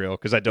it for real,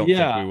 because I don't think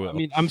we will. I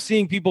mean, I'm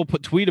seeing people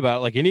tweet about it,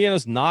 like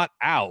Indiana's not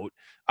out.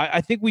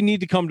 I think we need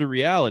to come to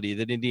reality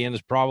that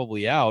Indiana's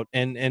probably out.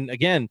 And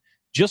again,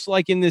 just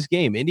like in this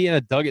game,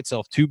 Indiana dug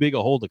itself too big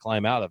a hole to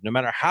climb out of, no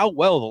matter how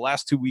well the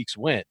last 2 weeks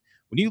went.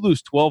 When you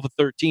lose 12 of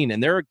 13,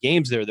 and there are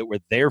games there that were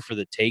there for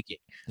the taking.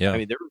 Yeah. I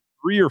mean, there were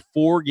 3 or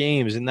 4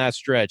 games in that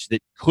stretch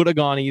that could have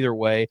gone either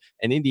way,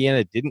 and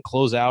Indiana didn't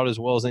close out as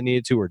well as they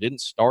needed to, or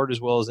didn't start as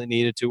well as they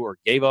needed to, or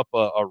gave up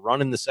a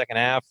run in the second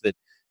half that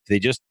they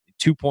just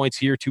 2 points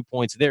here, 2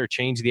 points there,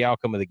 changed the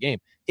outcome of the game.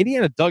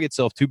 Indiana dug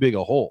itself too big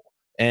a hole.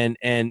 And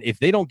if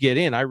they don't get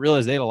in, I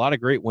realize they had a lot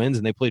of great wins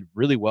and they played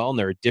really well, and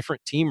they're a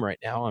different team right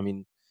now. I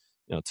mean,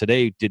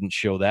 today didn't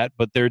show that,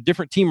 but they're a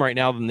different team right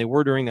now than they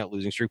were during that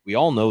losing streak. We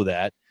all know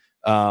that.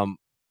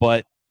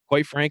 But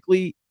quite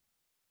frankly,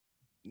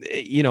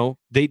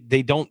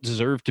 they don't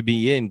deserve to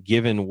be in,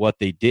 given what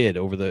they did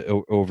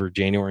over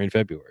January and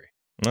February.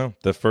 No,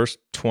 the first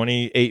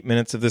 28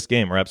 minutes of this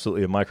game are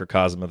absolutely a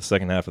microcosm of the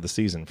second half of the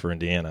season for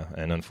Indiana,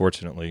 and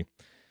unfortunately,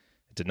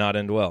 It did not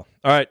end well.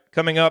 All right,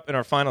 coming up in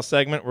our final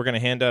segment, we're going to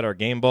hand out our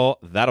game ball.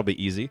 That'll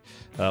be easy.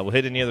 We'll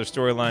hit any other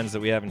storylines that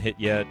we haven't hit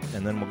yet,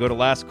 and then we'll go to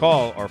last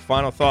call, our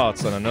final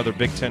thoughts on another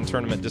Big Ten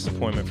tournament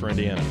disappointment for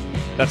Indiana.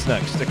 That's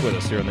next. Stick with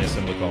us here on the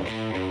Assembly Call.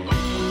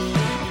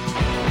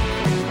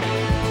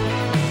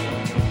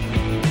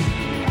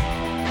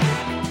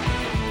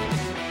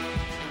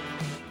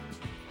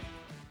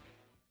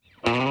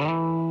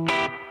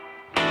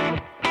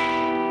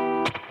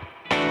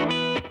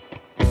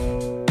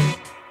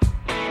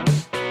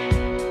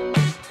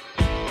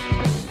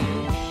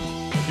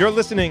 You're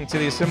listening to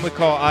the Assembly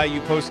Call IU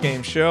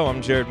postgame show.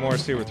 I'm Jared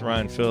Morris here with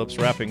Ryan Phillips,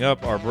 wrapping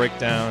up our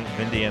breakdown of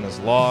Indiana's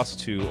loss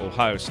to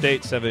Ohio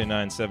State,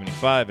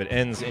 79-75. It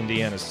ends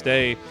Indiana's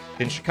stay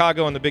in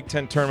Chicago in the Big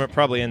Ten tournament,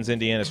 probably ends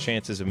Indiana's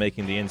chances of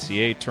making the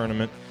NCAA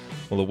tournament.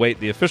 We'll await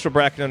the official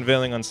bracket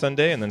unveiling on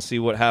Sunday and then see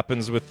what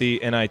happens with the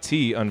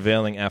NIT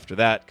unveiling after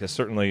that, because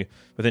certainly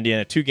with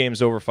Indiana 2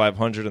 games over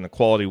 500 and the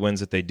quality wins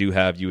that they do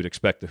have, you would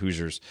expect the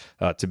Hoosiers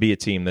to be a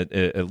team that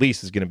at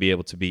least is going to be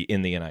able to be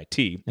in the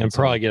NIT. And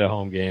probably get a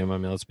home game. I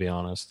mean, let's be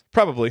honest.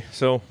 Probably.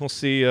 So we'll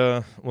see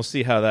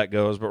how that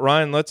goes. But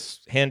Ryan,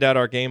 let's hand out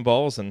our game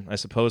balls, and I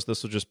suppose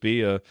this will just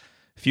be a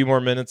few more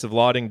minutes of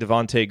lauding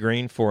Devonte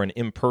Green for an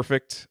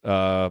imperfect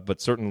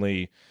but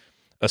certainly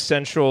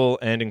essential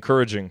and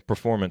encouraging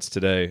performance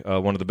today.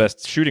 One of the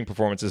best shooting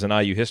performances in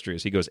IU history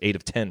as he goes 8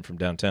 of 10 from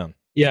downtown.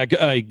 Yeah,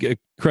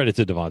 credit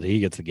to Devonte.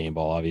 He gets the game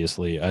ball,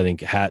 obviously. I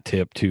think hat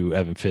tip to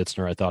Evan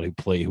Fitzner. I thought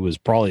who was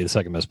probably the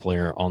second best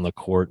player on the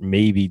court.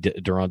 Maybe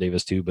Deron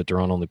Davis too, but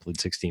Deron only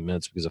played 16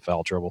 minutes because of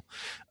foul trouble.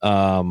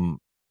 But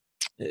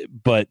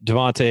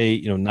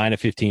Devonte, 9 of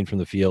 15 from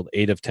the field,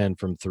 8 of 10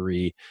 from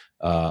 3,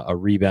 a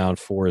rebound,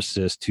 4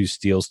 assists, 2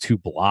 steals, 2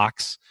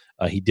 blocks.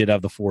 He did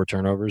have the 4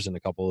 turnovers, and a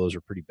couple of those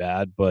are pretty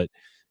bad, but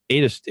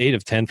 8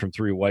 of 10 from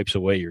 3 wipes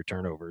away your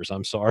turnovers.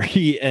 I'm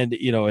sorry. And,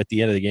 at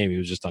the end of the game, he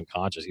was just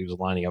unconscious. He was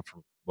lining up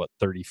from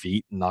 30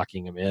 feet and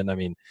knocking him in. I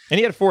mean, and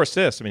he had 4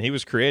 assists. I mean, he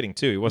was creating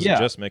too. He wasn't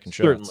just making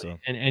shots. So.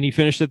 And he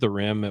finished at the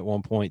rim at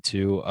one point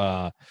too.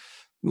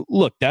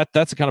 Look,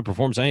 that's the kind of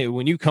performance.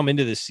 When you come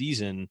into this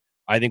season,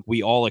 I think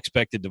we all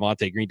expected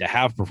Devonte Green to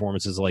have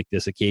performances like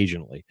this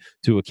occasionally,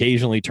 to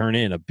occasionally turn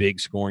in a big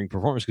scoring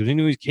performance because we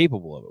knew he's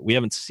capable of it. We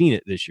haven't seen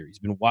it this year. He's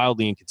been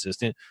wildly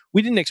inconsistent.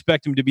 We didn't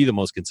expect him to be the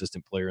most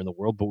consistent player in the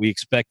world, but we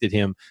expected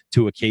him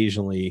to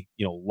occasionally,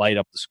 light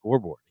up the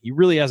scoreboard. He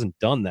really hasn't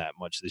done that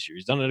much this year.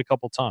 He's done it a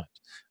couple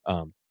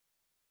times.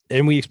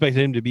 And we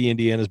expected him to be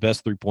Indiana's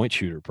best 3-point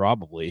shooter,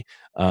 probably.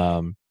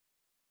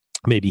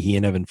 Maybe he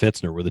and Evan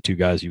Fitzner were the 2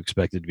 guys you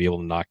expected to be able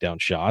to knock down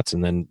shots,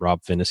 and then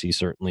Rob Finney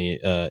certainly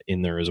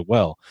in there as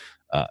well.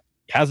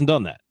 Hasn't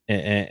done that,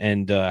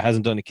 and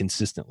hasn't done it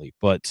consistently.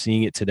 But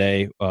seeing it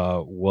today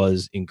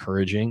was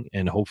encouraging,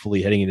 and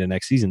hopefully heading into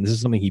next season, this is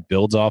something he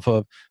builds off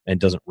of and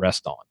doesn't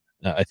rest on.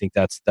 I think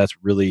that's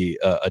really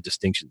a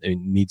distinction that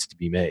needs to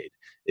be made,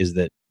 is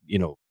that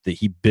that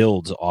he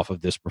builds off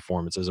of this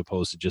performance as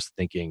opposed to just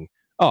thinking,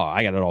 oh,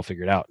 I got it all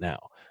figured out now.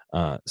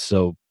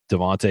 So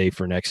Devonte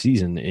for next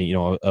season,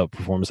 a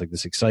performance like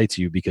this excites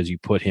you because you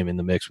put him in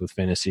the mix with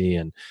Finney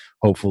and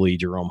hopefully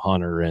Jerome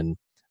Hunter and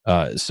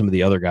some of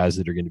the other guys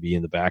that are going to be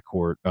in the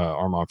backcourt,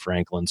 Armand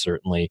Franklin,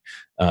 certainly,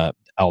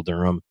 Al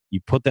Durham.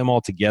 You put them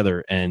all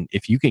together, and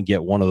if you can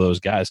get one of those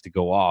guys to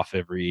go off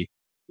every,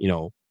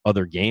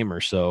 other game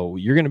or so,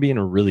 you're going to be in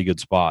a really good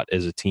spot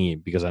as a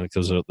team, because I think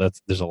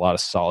there's a lot of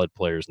solid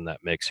players in that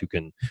mix who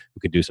can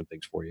do some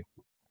things for you.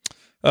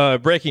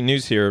 Breaking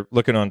news here,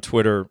 looking on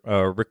Twitter,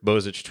 Rick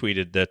Bozich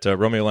tweeted that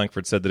Romeo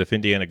Langford said that if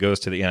Indiana goes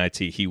to the NIT,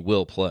 he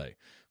will play,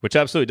 which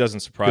absolutely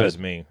doesn't surprise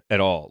me at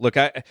all. Look,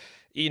 I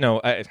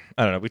don't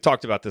know. We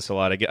talked about this a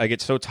lot. I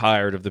get so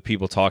tired of the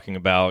people talking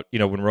about,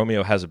 when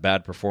Romeo has a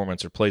bad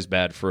performance or plays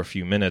bad for a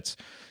few minutes,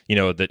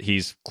 that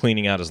he's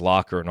cleaning out his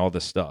locker and all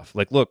this stuff.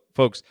 Like, look,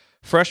 folks,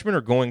 freshmen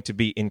are going to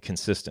be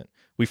inconsistent.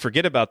 We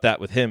forget about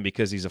that with him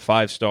because he's a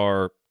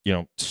 5-star,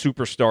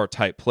 superstar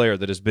type player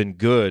that has been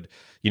good,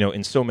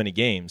 in so many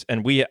games.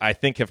 And I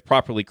think, have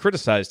properly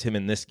criticized him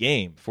in this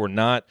game for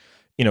not,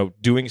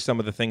 doing some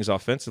of the things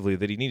offensively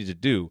that he needed to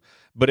do.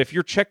 But if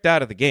you're checked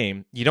out of the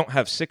game, you don't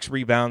have 6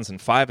 rebounds and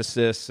 5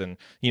 assists and,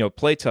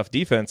 play tough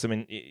defense. I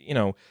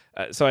mean,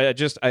 so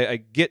I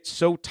get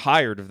so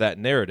tired of that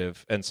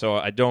narrative. And so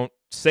I don't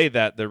say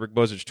that Rick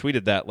Bozich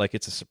tweeted that like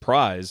it's a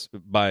surprise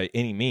by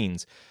any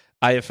means.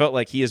 I have felt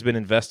like he has been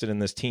invested in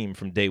this team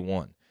from day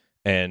one.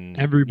 And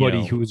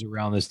everybody who is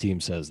around this team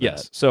says that.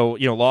 Yes. So,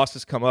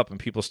 losses come up and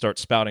people start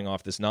spouting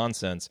off this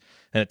nonsense,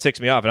 and it ticks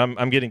me off. And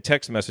I'm getting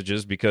text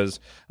messages because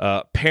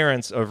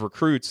parents of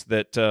recruits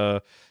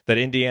that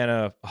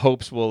Indiana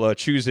hopes will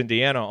choose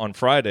Indiana on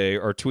Friday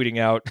are tweeting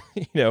out,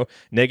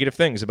 negative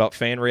things about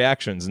fan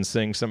reactions and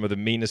saying some of the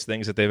meanest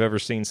things that they've ever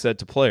seen said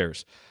to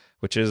players.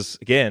 Which is,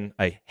 again,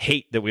 I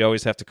hate that we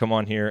always have to come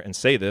on here and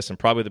say this, and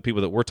probably the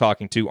people that we're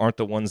talking to aren't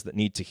the ones that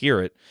need to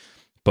hear it.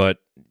 But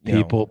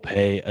people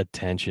pay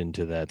attention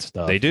to that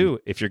stuff. They do.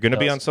 If you're going to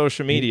be on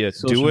social media,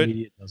 do it.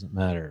 Media doesn't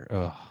matter.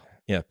 Ugh.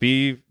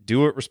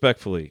 Do it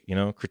respectfully.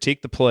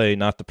 Critique the play,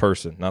 not the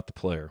person, not the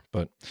player.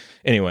 But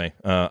anyway,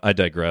 I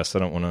digress. I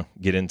don't want to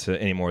get into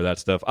any more of that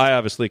stuff. I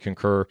obviously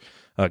concur.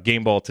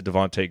 Game ball to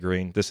Devonte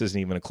Green. This isn't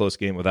even a close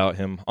game without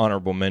him.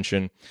 Honorable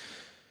mention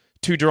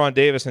to Deron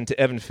Davis and to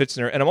Evan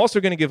Fitzner. And I'm also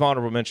going to give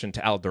honorable mention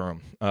to Al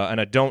Durham.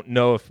 And I don't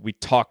know if we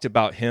talked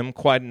about him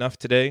quite enough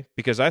today,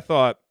 because I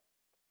thought,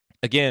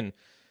 again,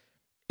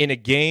 in a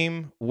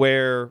game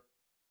where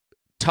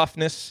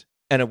toughness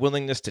and a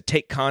willingness to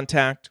take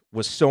contact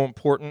was so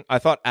important, I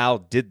thought Al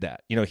did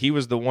that. He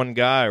was the one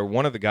guy, or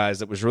one of the guys,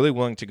 that was really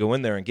willing to go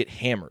in there and get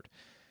hammered.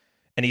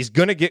 And he's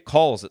going to get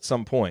calls at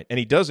some point. And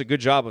he does a good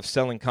job of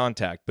selling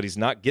contact, but he's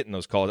not getting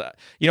those calls.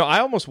 I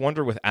almost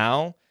wonder with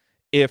Al,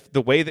 if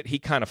the way that he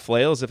kind of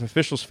flails, if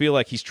officials feel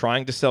like he's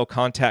trying to sell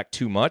contact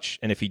too much,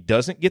 and if he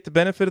doesn't get the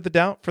benefit of the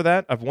doubt for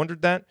that. I've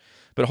wondered that.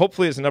 But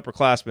hopefully as an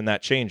upperclassman,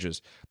 that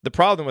changes. The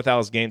problem with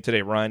Al's game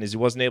today, Ryan, is he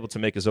wasn't able to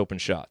make his open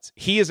shots.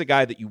 He is a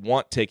guy that you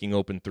want taking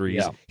open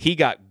threes. Yeah. He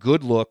got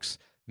good looks,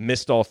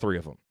 missed all 3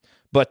 of them.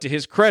 But to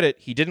his credit,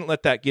 he didn't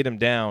let that get him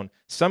down.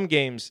 Some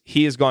games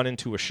he has gone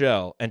into a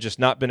shell and just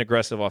not been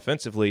aggressive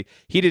offensively.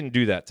 He didn't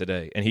do that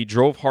today. And he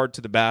drove hard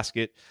to the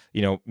basket,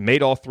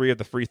 made all 3 of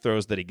the free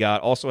throws that he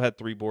got, also had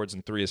 3 boards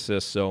and 3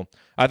 assists. So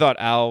I thought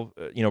Al,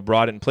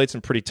 brought it and played some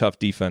pretty tough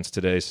defense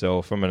today. So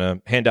if I'm going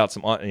to hand out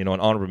some, an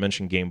honorable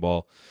mention game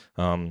ball,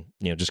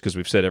 just because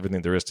we've said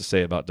everything there is to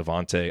say about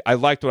Devonte, I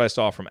liked what I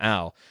saw from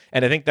Al.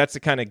 And I think that's the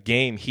kind of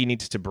game he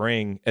needs to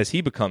bring as he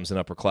becomes an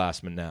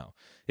upperclassman now.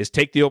 Is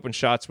take the open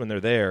shots when they're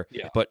there,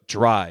 but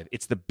drive.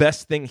 It's the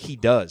best thing he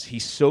does.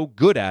 He's so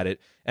good at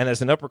it. And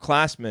as an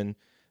upperclassman,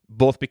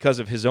 both because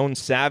of his own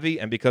savvy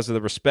and because of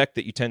the respect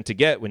that you tend to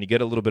get when you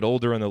get a little bit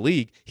older in the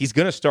league, he's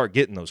going to start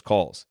getting those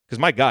calls. Because,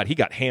 my God, he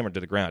got hammered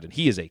to the ground, and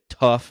he is a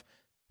tough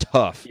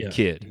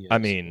kid. I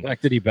mean, the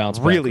fact that he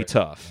bounced really back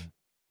tough.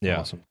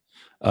 Yeah. Awesome.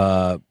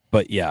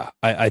 But, yeah,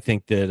 I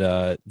think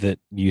that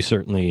you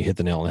certainly hit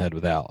the nail on the head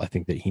with Al. I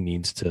think that he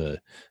needs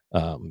to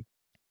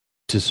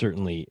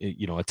certainly,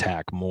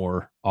 attack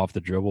more off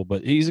the dribble.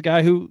 But he's a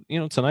guy who,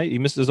 tonight he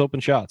missed his open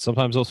shots.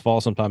 Sometimes those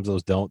fall, sometimes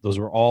those don't. Those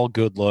were all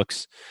good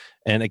looks.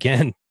 And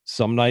again,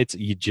 some nights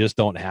you just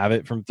don't have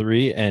it from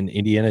 3, and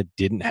Indiana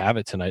didn't have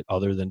it tonight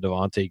other than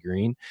Devonte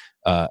Green.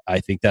 I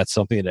think that's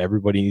something that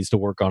everybody needs to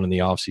work on in the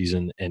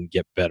offseason and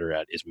get better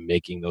at, is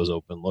making those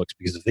open looks.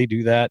 Because if they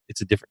do that,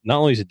 it's not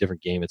only is it a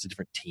different game, it's a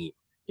different team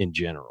in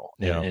general.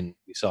 Yeah. And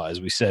we saw, as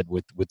we said,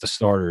 with the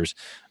starters,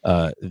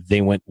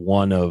 they went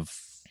 1 of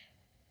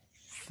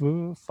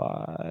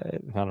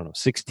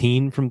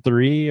 16 from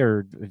 3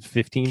 or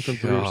 15 from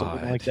 3 or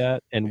something like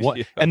that. And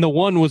and the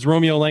one was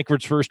Romeo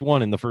Langford's first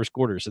one in the first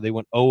quarter. So they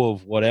went 0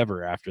 of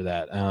whatever after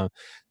that.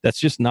 That's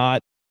just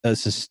not a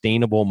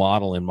sustainable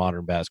model in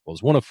modern basketball.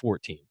 It's 1 of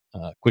 14.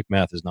 Quick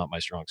math is not my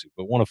strong suit,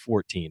 but 1 of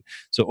 14.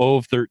 So 0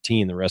 of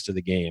 13 the rest of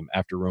the game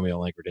after Romeo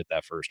Langford hit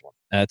that first one.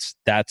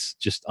 That's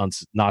just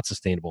not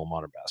sustainable in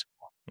modern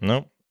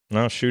basketball.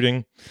 No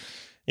shooting.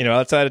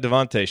 Outside of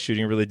Devonte,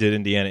 shooting really did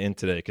Indiana in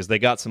today, because they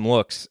got some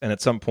looks, and at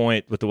some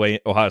point, with the way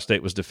Ohio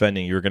State was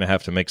defending, you were going to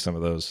have to make some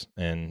of those,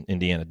 and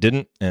Indiana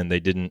didn't, and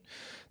they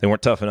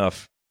weren't tough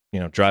enough,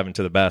 driving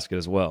to the basket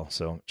as well.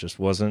 So it just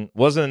wasn't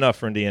enough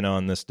for Indiana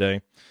on this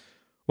day.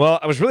 Well,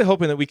 I was really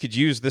hoping that we could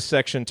use this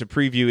section to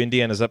preview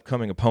Indiana's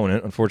upcoming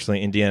opponent.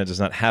 Unfortunately, Indiana does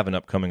not have an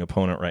upcoming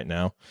opponent right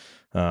now.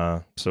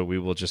 So we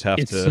will just have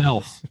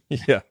itself. to.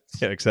 Yeah,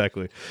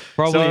 exactly.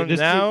 Probably so this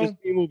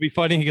team will be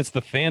fighting against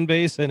the fan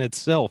base and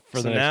itself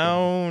for the next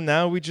one.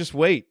 Now we just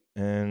wait,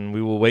 and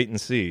we will wait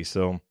and see.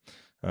 So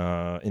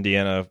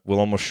Indiana will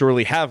almost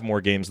surely have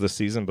more games this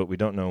season, but we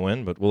don't know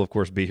when. But we'll, of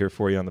course, be here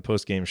for you on the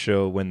postgame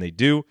show when they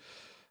do.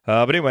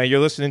 But anyway, you're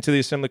listening to the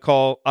Assembly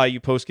Call IU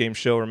postgame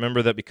show.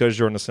 Remember that because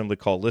you're an Assembly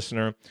Call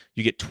listener,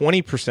 you get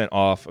 20%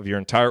 off of your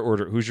entire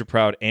order at Hoosier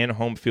Proud and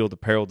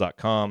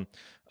HomefieldApparel.com.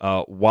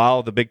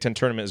 While the Big Ten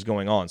tournament is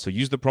going on. So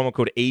use the promo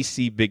code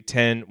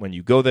ACBig10 when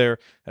you go there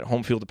at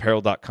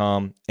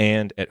homefieldapparel.com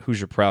and at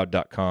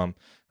HoosierProud.com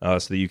so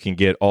that you can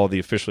get all the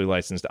officially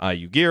licensed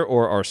IU gear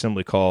or our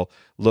Assembly Call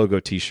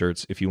logo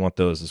t-shirts if you want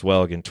those as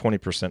well. Again,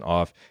 20%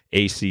 off.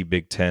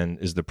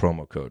 ACBig10 is the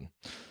promo code.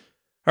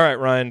 All right,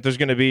 Ryan, there's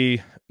going to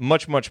be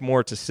much, much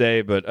more to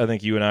say, but I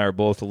think you and I are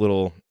both a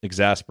little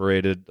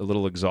exasperated, a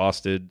little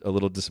exhausted, a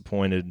little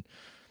disappointed,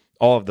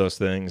 all of those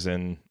things,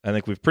 and I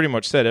think we've pretty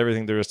much said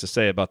everything there is to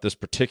say about this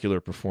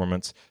particular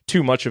performance.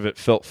 Too much of it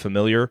felt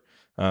familiar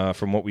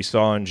from what we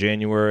saw in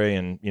January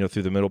and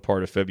through the middle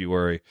part of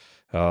February.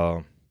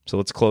 So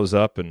let's close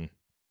up and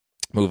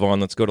move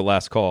on. Let's go to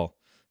last call.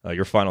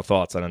 Your final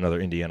thoughts on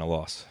another Indiana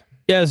loss?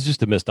 Yeah, it's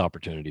just a missed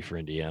opportunity for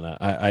Indiana.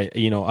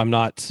 I'm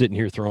not sitting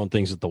here throwing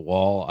things at the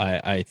wall.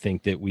 I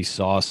think that we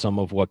saw some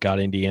of what got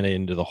Indiana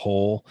into the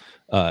hole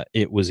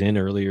it was in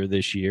earlier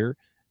this year,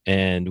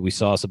 and we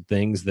saw some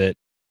things that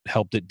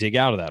helped it dig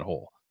out of that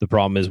hole. The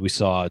problem is we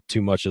saw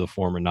too much of the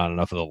former, not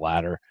enough of the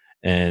latter.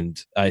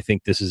 And I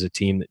think this is a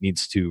team that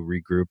needs to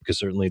regroup, because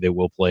certainly they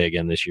will play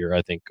again this year.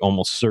 I think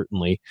almost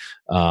certainly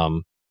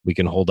we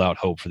can hold out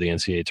hope for the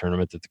NCAA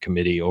tournament that the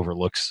committee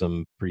overlooks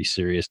some pretty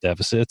serious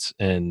deficits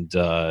and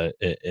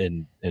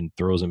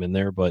throws them in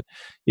there. But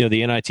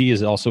the NIT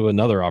is also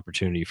another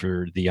opportunity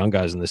for the young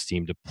guys in this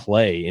team to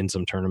play in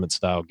some tournament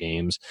style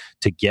games,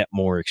 to get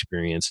more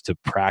experience, to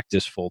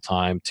practice full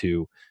time,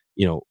 to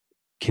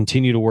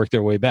continue to work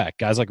their way back.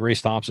 Guys like Race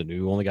Thompson,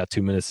 who only got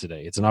 2 minutes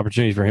today, it's an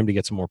opportunity for him to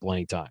get some more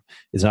playing time.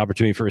 It's an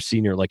opportunity for a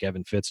senior like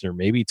Evan Fitzner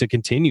maybe to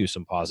continue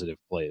some positive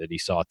play that he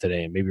saw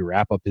today and maybe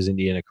wrap up his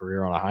Indiana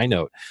career on a high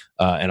note.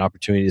 An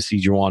opportunity to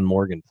see Juwan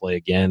Morgan play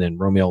again and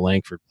Romeo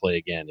Langford play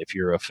again. If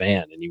you're a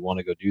fan and you want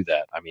to go do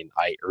that, I mean,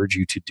 I urge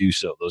you to do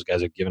so. Those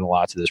guys have given a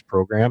lot to this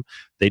program.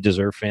 They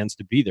deserve fans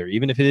to be there.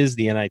 Even if it is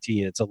the NIT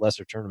and it's a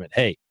lesser tournament,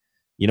 hey,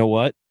 you know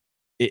what?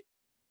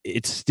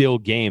 It's still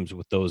games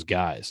with those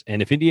guys.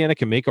 And if Indiana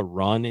can make a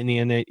run in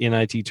the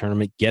NIT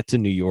tournament, get to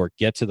New York,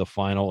 get to the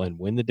final, and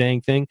win the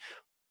dang thing,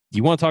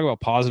 you want to talk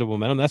about positive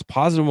momentum? That's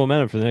positive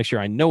momentum for the next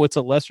year. I know it's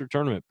a lesser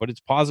tournament, but it's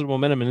positive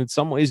momentum. And in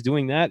some ways,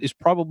 doing that is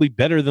probably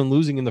better than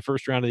losing in the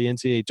first round of the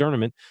NCAA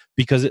tournament,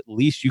 because at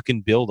least you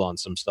can build on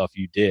some stuff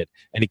you did.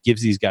 And it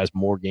gives these guys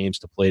more games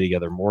to play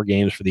together, more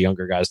games for the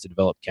younger guys to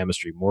develop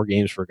chemistry, more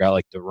games for a guy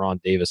like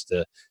De'Ron Davis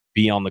to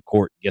be on the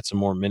court, get some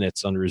more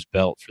minutes under his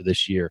belt for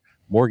this year,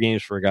 more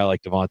games for a guy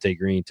like Devonte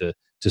Green to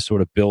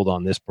sort of build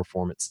on this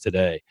performance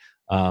today.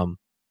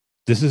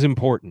 This is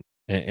important,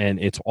 and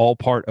it's all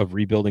part of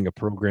rebuilding a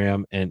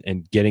program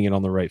and getting it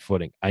on the right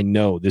footing. I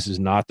know this is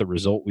not the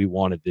result we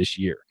wanted this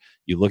year.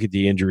 You look at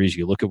the injuries,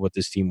 you look at what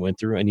this team went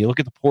through, and you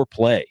look at the poor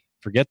play.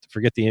 Forget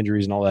the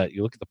injuries and all that.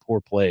 You look at the poor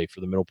play for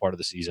the middle part of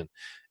the season,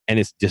 and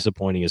it's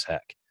disappointing as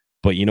heck.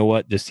 But you know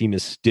what? This team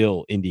is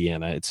still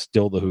Indiana. It's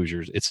still the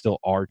Hoosiers. It's still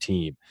our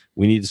team.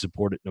 We need to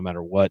support it no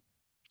matter what.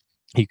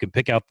 You can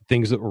pick out the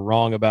things that were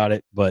wrong about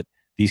it, but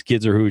these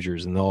kids are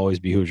Hoosiers, and they'll always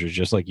be Hoosiers,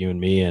 just like you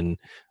and me. And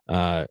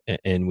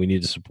we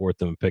need to support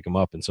them and pick them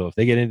up. And so if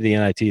they get into the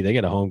NIT, they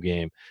get a home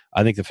game.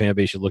 I think the fan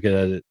base should look at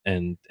it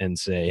and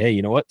say, hey,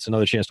 you know what? It's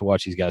another chance to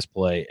watch these guys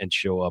play and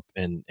show up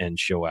and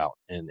show out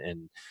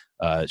and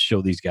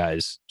show these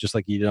guys, just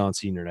like you did on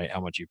senior night,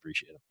 how much you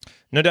appreciate them.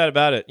 No doubt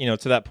about it.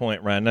 To that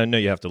point, Ryan, I know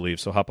you have to leave,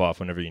 so hop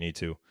off whenever you need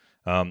to.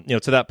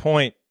 To that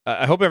point,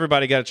 I hope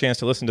everybody got a chance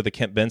to listen to the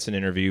Kent Benson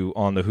interview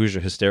on the Hoosier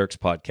Hysterics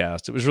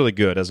podcast. It was really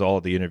good, as all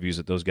of the interviews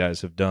that those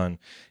guys have done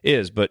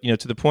is. But,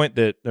 to the point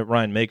that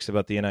Ryan makes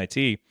about the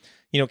NIT,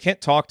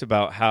 Kent talked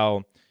about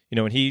how,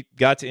 when he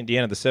got to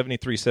Indiana, the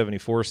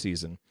 73-74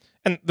 season,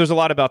 and there's a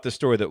lot about this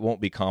story that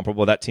won't be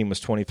comparable. That team was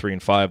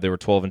 23-5. They were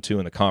 12-2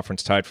 in the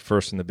conference, tied for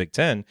first in the Big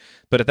Ten.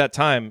 But at that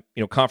time,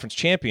 conference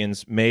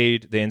champions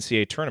made the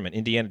NCAA tournament.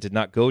 Indiana did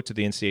not go to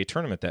the NCAA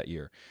tournament that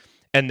year.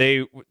 And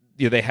they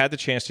had the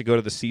chance to go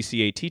to the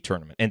CCAT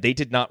tournament, and they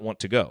did not want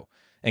to go.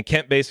 And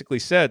Kent basically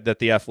said that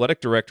the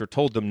athletic director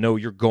told them, no,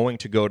 you're going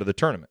to go to the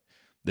tournament.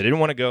 They didn't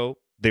want to go.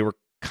 They were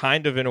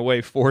kind of, in a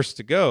way, forced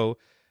to go.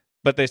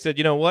 But they said,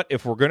 you know what?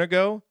 If we're going to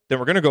go, then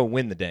we're going to go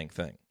win the dang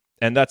thing.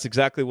 And that's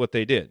exactly what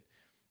they did.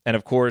 And,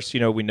 of course,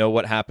 we know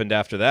what happened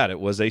after that. It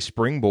was a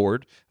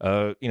springboard,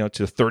 to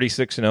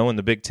 36-0 in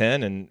the Big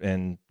Ten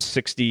and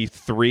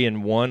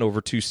 63-1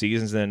 over 2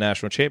 seasons in a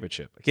national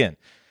championship. Again,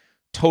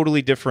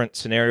 totally different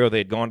scenario. They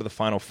had gone to the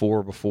Final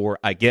Four before.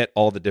 I get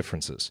all the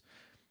differences.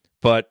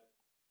 But,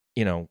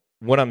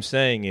 what I'm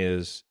saying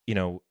is,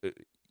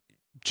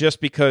 just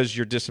because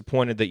you're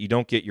disappointed that you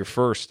don't get your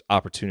first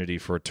opportunity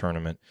for a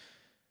tournament,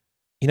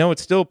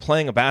 it's still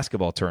playing a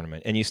basketball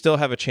tournament, and you still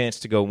have a chance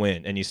to go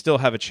win, and you still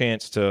have a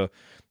chance to,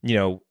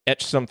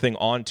 etch something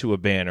onto a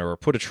banner or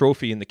put a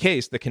trophy in the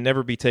case that can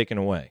never be taken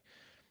away.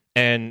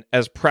 And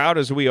as proud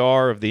as we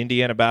are of the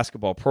Indiana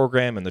basketball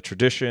program and the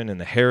tradition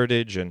and the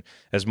heritage, and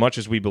as much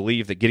as we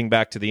believe that getting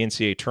back to the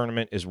NCAA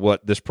tournament is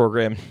what this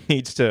program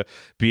needs to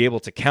be able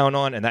to count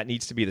on, and that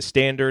needs to be the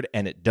standard,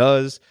 and it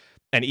does,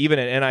 and even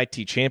an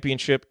NIT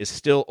championship is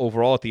still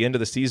overall at the end of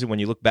the season, when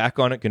you look back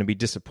on it, going to be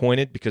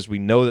disappointed, because we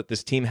know that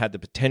this team had the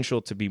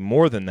potential to be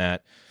more than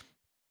that.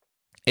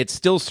 It's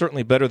still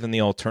certainly better than the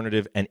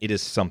alternative, and it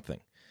is something.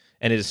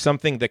 And it is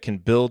something that can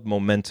build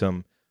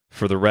momentum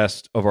for the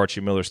rest of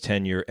Archie Miller's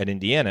tenure at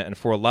Indiana. And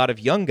for a lot of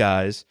young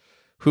guys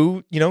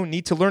who,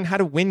 need to learn how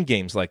to win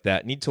games like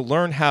that, need to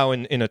learn how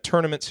in a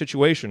tournament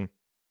situation,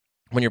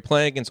 when you're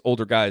playing against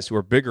older guys who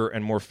are bigger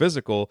and more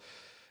physical,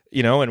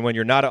 and when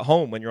you're not at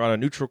home, when you're on a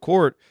neutral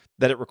court,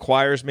 that it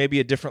requires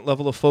maybe a different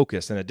level of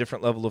focus and a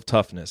different level of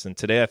toughness. And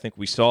today I think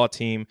we saw a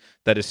team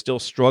that is still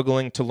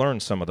struggling to learn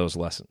some of those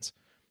lessons.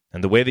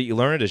 And the way that you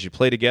learn it is you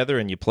play together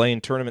and you play in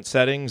tournament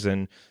settings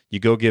and you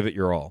go give it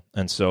your all.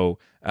 And so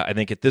I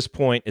think at this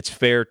point it's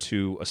fair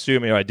to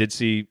assume, I did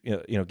see,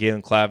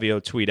 Galen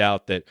Clavio tweet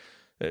out that,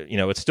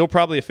 it's still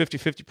probably a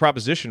 50-50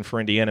 proposition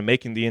for Indiana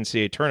making the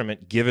NCAA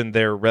tournament, given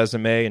their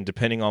resume and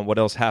depending on what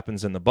else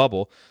happens in the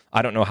bubble.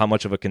 I don't know how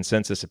much of a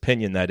consensus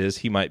opinion that is.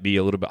 He might be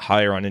a little bit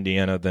higher on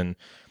Indiana than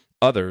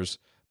others.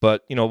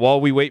 But, while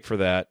we wait for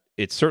that,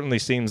 it certainly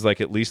seems like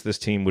at least this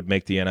team would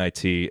make the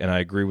NIT. And I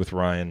agree with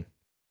Ryan.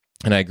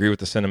 And I agree with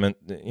the sentiment,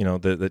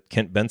 that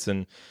Kent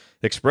Benson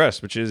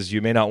expressed, which is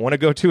you may not want to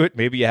go to it.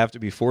 Maybe you have to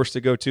be forced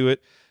to go to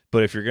it.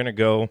 But if you're going to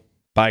go,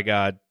 by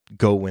God,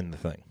 go win the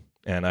thing.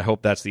 And I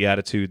hope that's the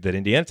attitude that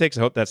Indiana takes.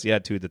 I hope that's the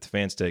attitude that the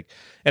fans take.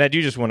 And I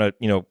do just want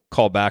to,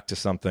 call back to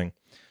something.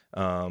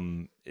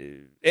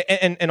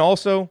 And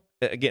also,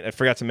 again, I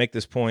forgot to make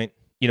this point.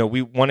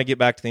 We want to get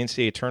back to the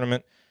NCAA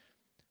tournament,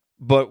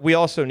 but we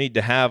also need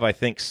to have, I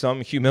think,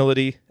 some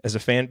humility as a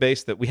fan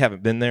base that we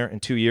haven't been there in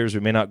 2 years.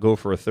 We may not go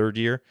for a third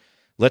year.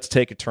 Let's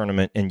take a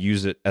tournament and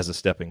use it as a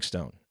stepping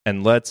stone.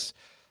 And let's,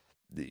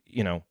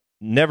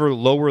 never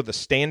lower the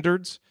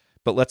standards,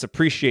 but let's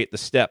appreciate the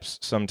steps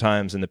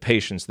sometimes and the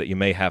patience that you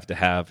may have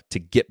to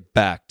get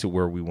back to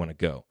where we want to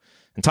go.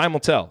 And time will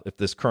tell if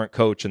this current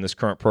coach and this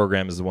current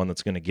program is the one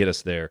that's going to get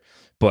us there.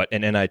 But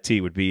an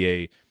NIT would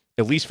be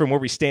at least from where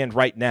we stand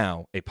right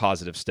now, a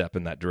positive step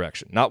in that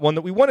direction. Not one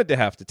that we wanted to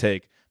have to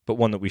take, but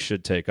one that we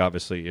should take,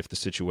 obviously, if the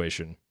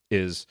situation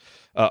is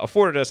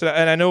afforded us.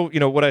 And I know,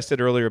 what I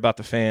said earlier about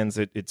the fans,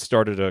 it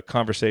started a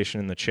conversation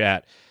in the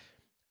chat.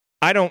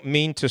 I don't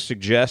mean to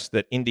suggest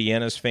that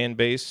Indiana's fan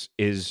base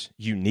is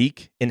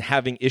unique in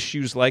having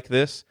issues like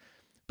this,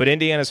 but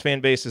Indiana's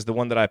fan base is the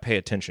one that I pay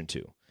attention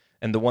to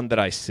and the one that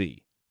I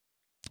see.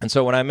 And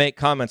so when I make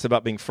comments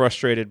about being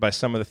frustrated by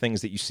some of the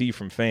things that you see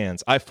from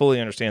fans, I fully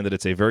understand that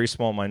it's a very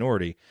small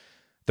minority.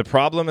 The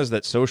problem is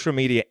that social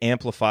media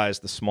amplifies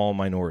the small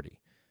minority.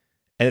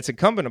 And it's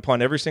incumbent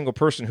upon every single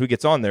person who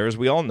gets on there, as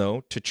we all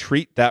know, to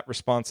treat that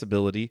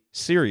responsibility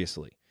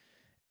seriously.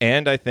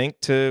 And I think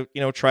to,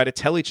 try to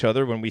tell each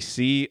other when we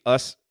see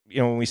us,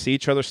 when we see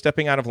each other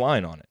stepping out of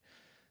line on it.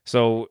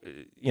 So,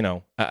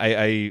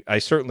 I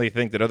certainly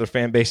think that other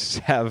fan bases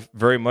have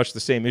very much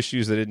the same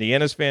issues that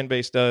Indiana's fan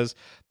base does.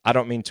 I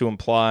don't mean to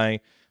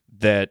imply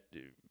that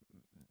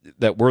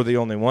we're the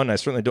only one. I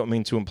certainly don't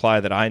mean to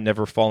imply that I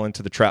never fall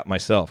into the trap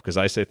myself, because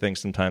I say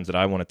things sometimes that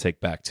I want to take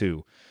back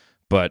too.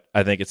 But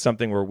I think it's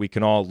something where we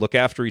can all look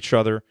after each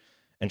other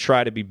and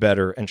try to be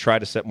better and try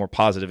to set more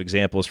positive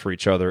examples for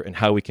each other and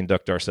how we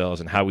conduct ourselves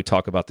and how we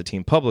talk about the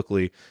team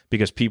publicly,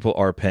 because people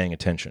are paying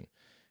attention.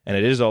 And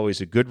it is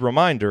always a good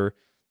reminder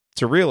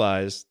to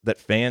realize that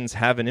fans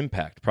have an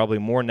impact, probably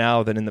more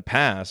now than in the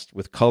past,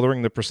 with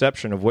coloring the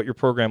perception of what your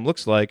program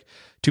looks like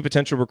to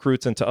potential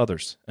recruits and to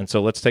others. And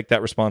so let's take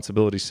that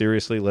responsibility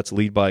seriously. Let's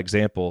lead by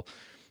example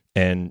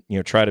and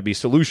try to be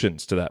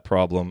solutions to that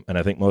problem. And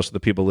I think most of the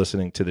people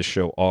listening to this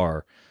show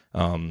are,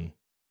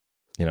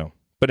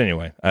 But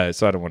anyway,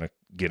 so I don't want to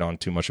get on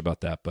too much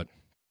about that. But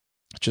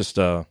just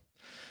a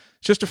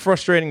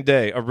frustrating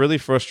day, a really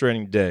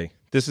frustrating day.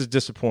 This is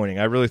disappointing.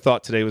 I really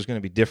thought today was going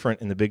to be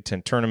different in the Big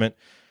Ten tournament.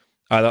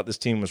 I thought this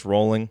team was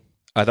rolling.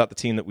 I thought the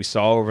team that we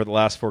saw over the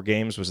last 4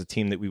 games was a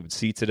team that we would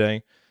see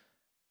today.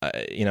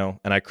 And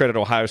I credit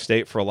Ohio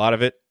State for a lot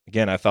of it.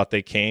 Again, I thought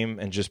they came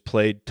and just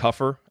played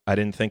tougher. I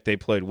didn't think they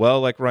played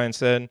well, like Ryan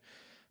said,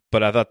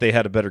 but I thought they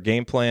had a better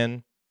game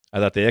plan. I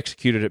thought they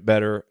executed it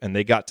better, and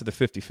they got to the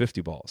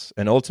 50-50 balls.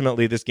 And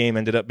ultimately, this game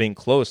ended up being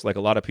close, like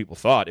a lot of people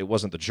thought. It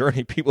wasn't the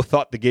journey people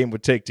thought the game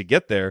would take to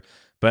get there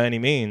by any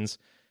means.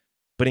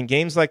 But in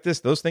games like this,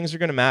 those things are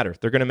going to matter.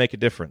 They're going to make a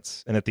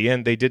difference. And at the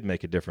end, they did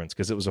make a difference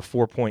because it was a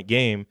 4-point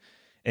game.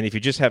 And if you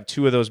just have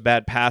 2 of those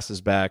bad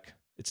passes back,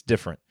 it's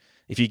different.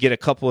 If you get a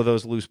couple of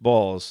those loose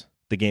balls,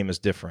 the game is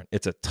different.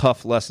 It's a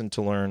tough lesson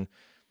to learn.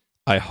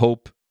 I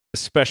hope,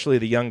 especially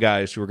the young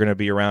guys who are going to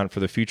be around for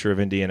the future of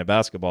Indiana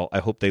basketball, I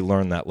hope they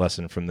learn that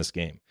lesson from this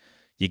game.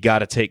 You got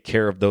to take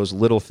care of those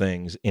little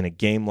things in a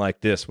game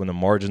like this when the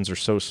margins are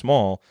so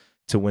small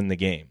to win the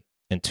game.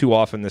 And too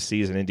often this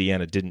season,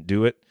 Indiana didn't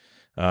do it.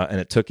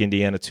 And it took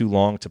Indiana too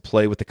long to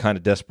play with the kind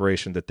of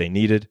desperation that they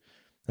needed.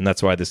 And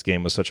that's why this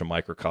game was such a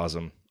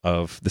microcosm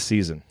of the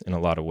season in a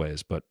lot of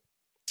ways. But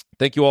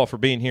thank you all for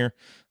being here,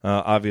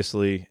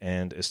 obviously.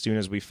 And as soon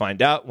as we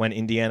find out when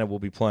Indiana will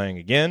be playing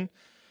again,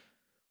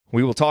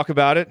 we will talk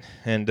about it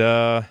and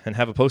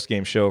have a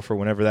post-game show for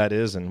whenever that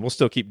is. And we'll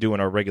still keep doing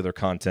our regular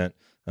content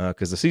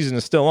because the season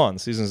is still on. The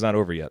season is not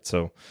over yet.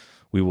 So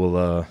we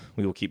will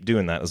keep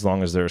doing that as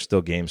long as there are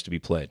still games to be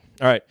played.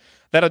 All right.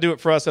 That'll do it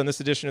for us on this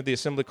edition of the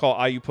Assembly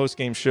Call IU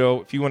Postgame Show.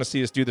 If you want to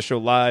see us do the show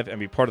live and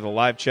be part of the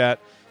live chat,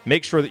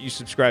 make sure that you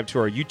subscribe to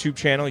our YouTube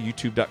channel,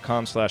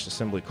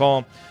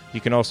 youtube.com/assemblycall.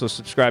 You can also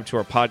subscribe to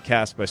our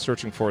podcast by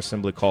searching for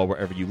Assembly Call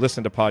wherever you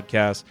listen to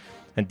podcasts.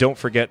 And don't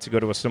forget to go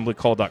to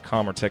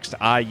assemblycall.com or text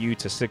IU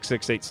to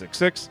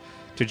 66866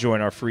 to join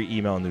our free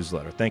email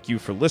newsletter. Thank you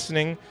for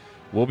listening.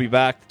 We'll be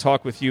back to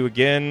talk with you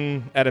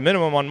again at a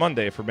minimum on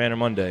Monday for Banner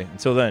Monday.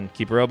 Until then,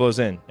 keep your elbows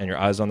in and your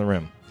eyes on the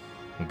rim.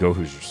 And go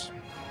Hoosiers.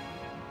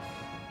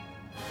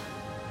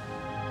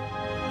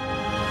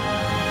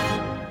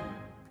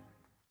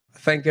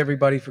 Thank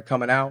everybody for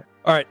coming out.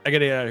 All right, I got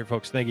to get out of here,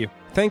 folks. Thank you.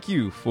 Thank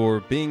you for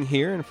being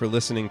here and for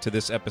listening to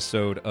this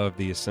episode of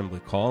the Assembly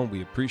Call.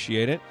 We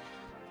appreciate it.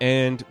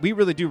 And we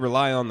really do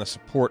rely on the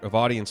support of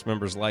audience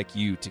members like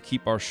you to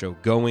keep our show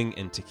going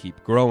and to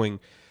keep growing.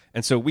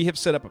 And so we have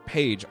set up a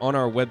page on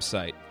our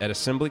website at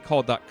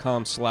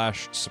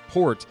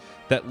assemblycall.com/support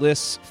that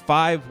lists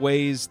 5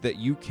 ways that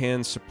you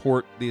can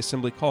support the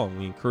Assembly Call. And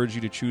we encourage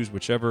you to choose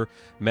whichever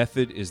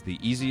method is the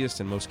easiest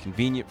and most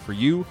convenient for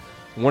you.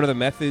 One of the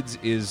methods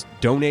is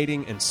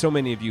donating, and so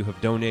many of you have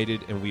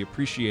donated, and we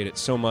appreciate it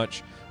so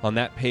much. On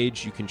that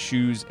page, you can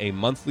choose a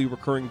monthly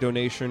recurring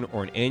donation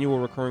or an annual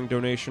recurring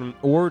donation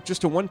or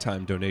just a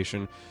one-time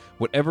donation,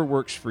 whatever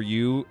works for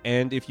you.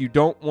 And if you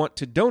don't want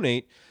to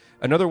donate,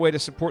 another way to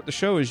support the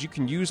show is you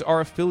can use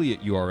our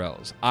affiliate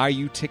URLs,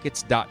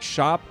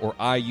 iutickets.shop or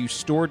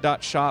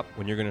iustore.shop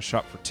when you're going to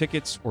shop for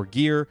tickets or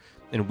gear,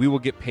 and we will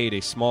get paid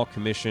a small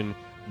commission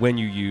when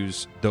you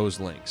use those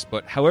links.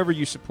 But however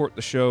you support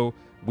the show,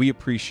 we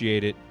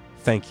appreciate it.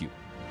 Thank you.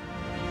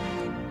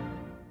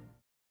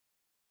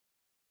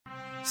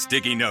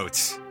 Sticky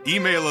notes,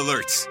 email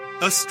alerts,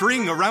 a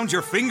string around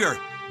your finger.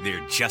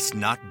 They're just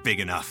not big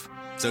enough.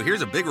 So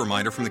here's a big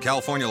reminder from the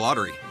California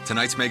Lottery.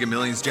 Tonight's Mega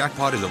Millions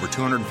jackpot is over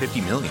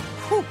 $250 million.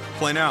 Whew.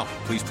 Play now.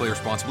 Please play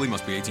responsibly.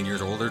 Must be 18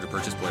 years or older to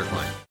purchase player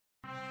client.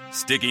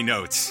 Sticky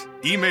notes,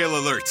 email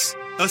alerts,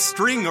 a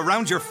string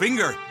around your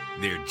finger.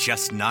 They're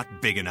just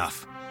not big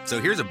enough. So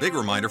here's a big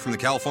reminder from the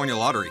California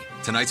Lottery.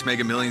 Tonight's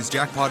Mega Millions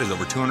jackpot is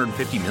over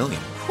 $250 million.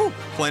 Whew.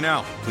 Play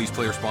now. Please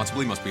play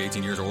responsibly. Must be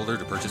 18 years or older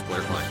to purchase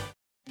player client.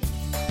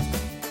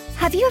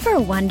 Have you ever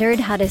wondered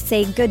how to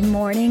say good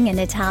morning in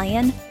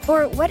Italian?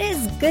 Or what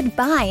is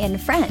goodbye in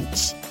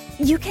French?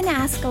 You can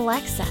ask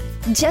Alexa.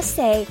 Just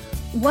say,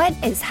 what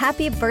is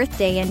happy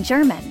birthday in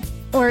German?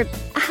 Or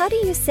how do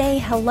you say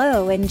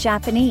hello in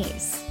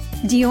Japanese?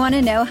 Do you want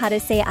to know how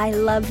to say I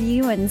love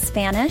you in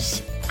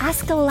Spanish?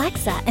 Ask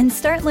Alexa and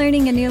start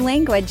learning a new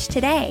language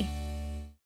today.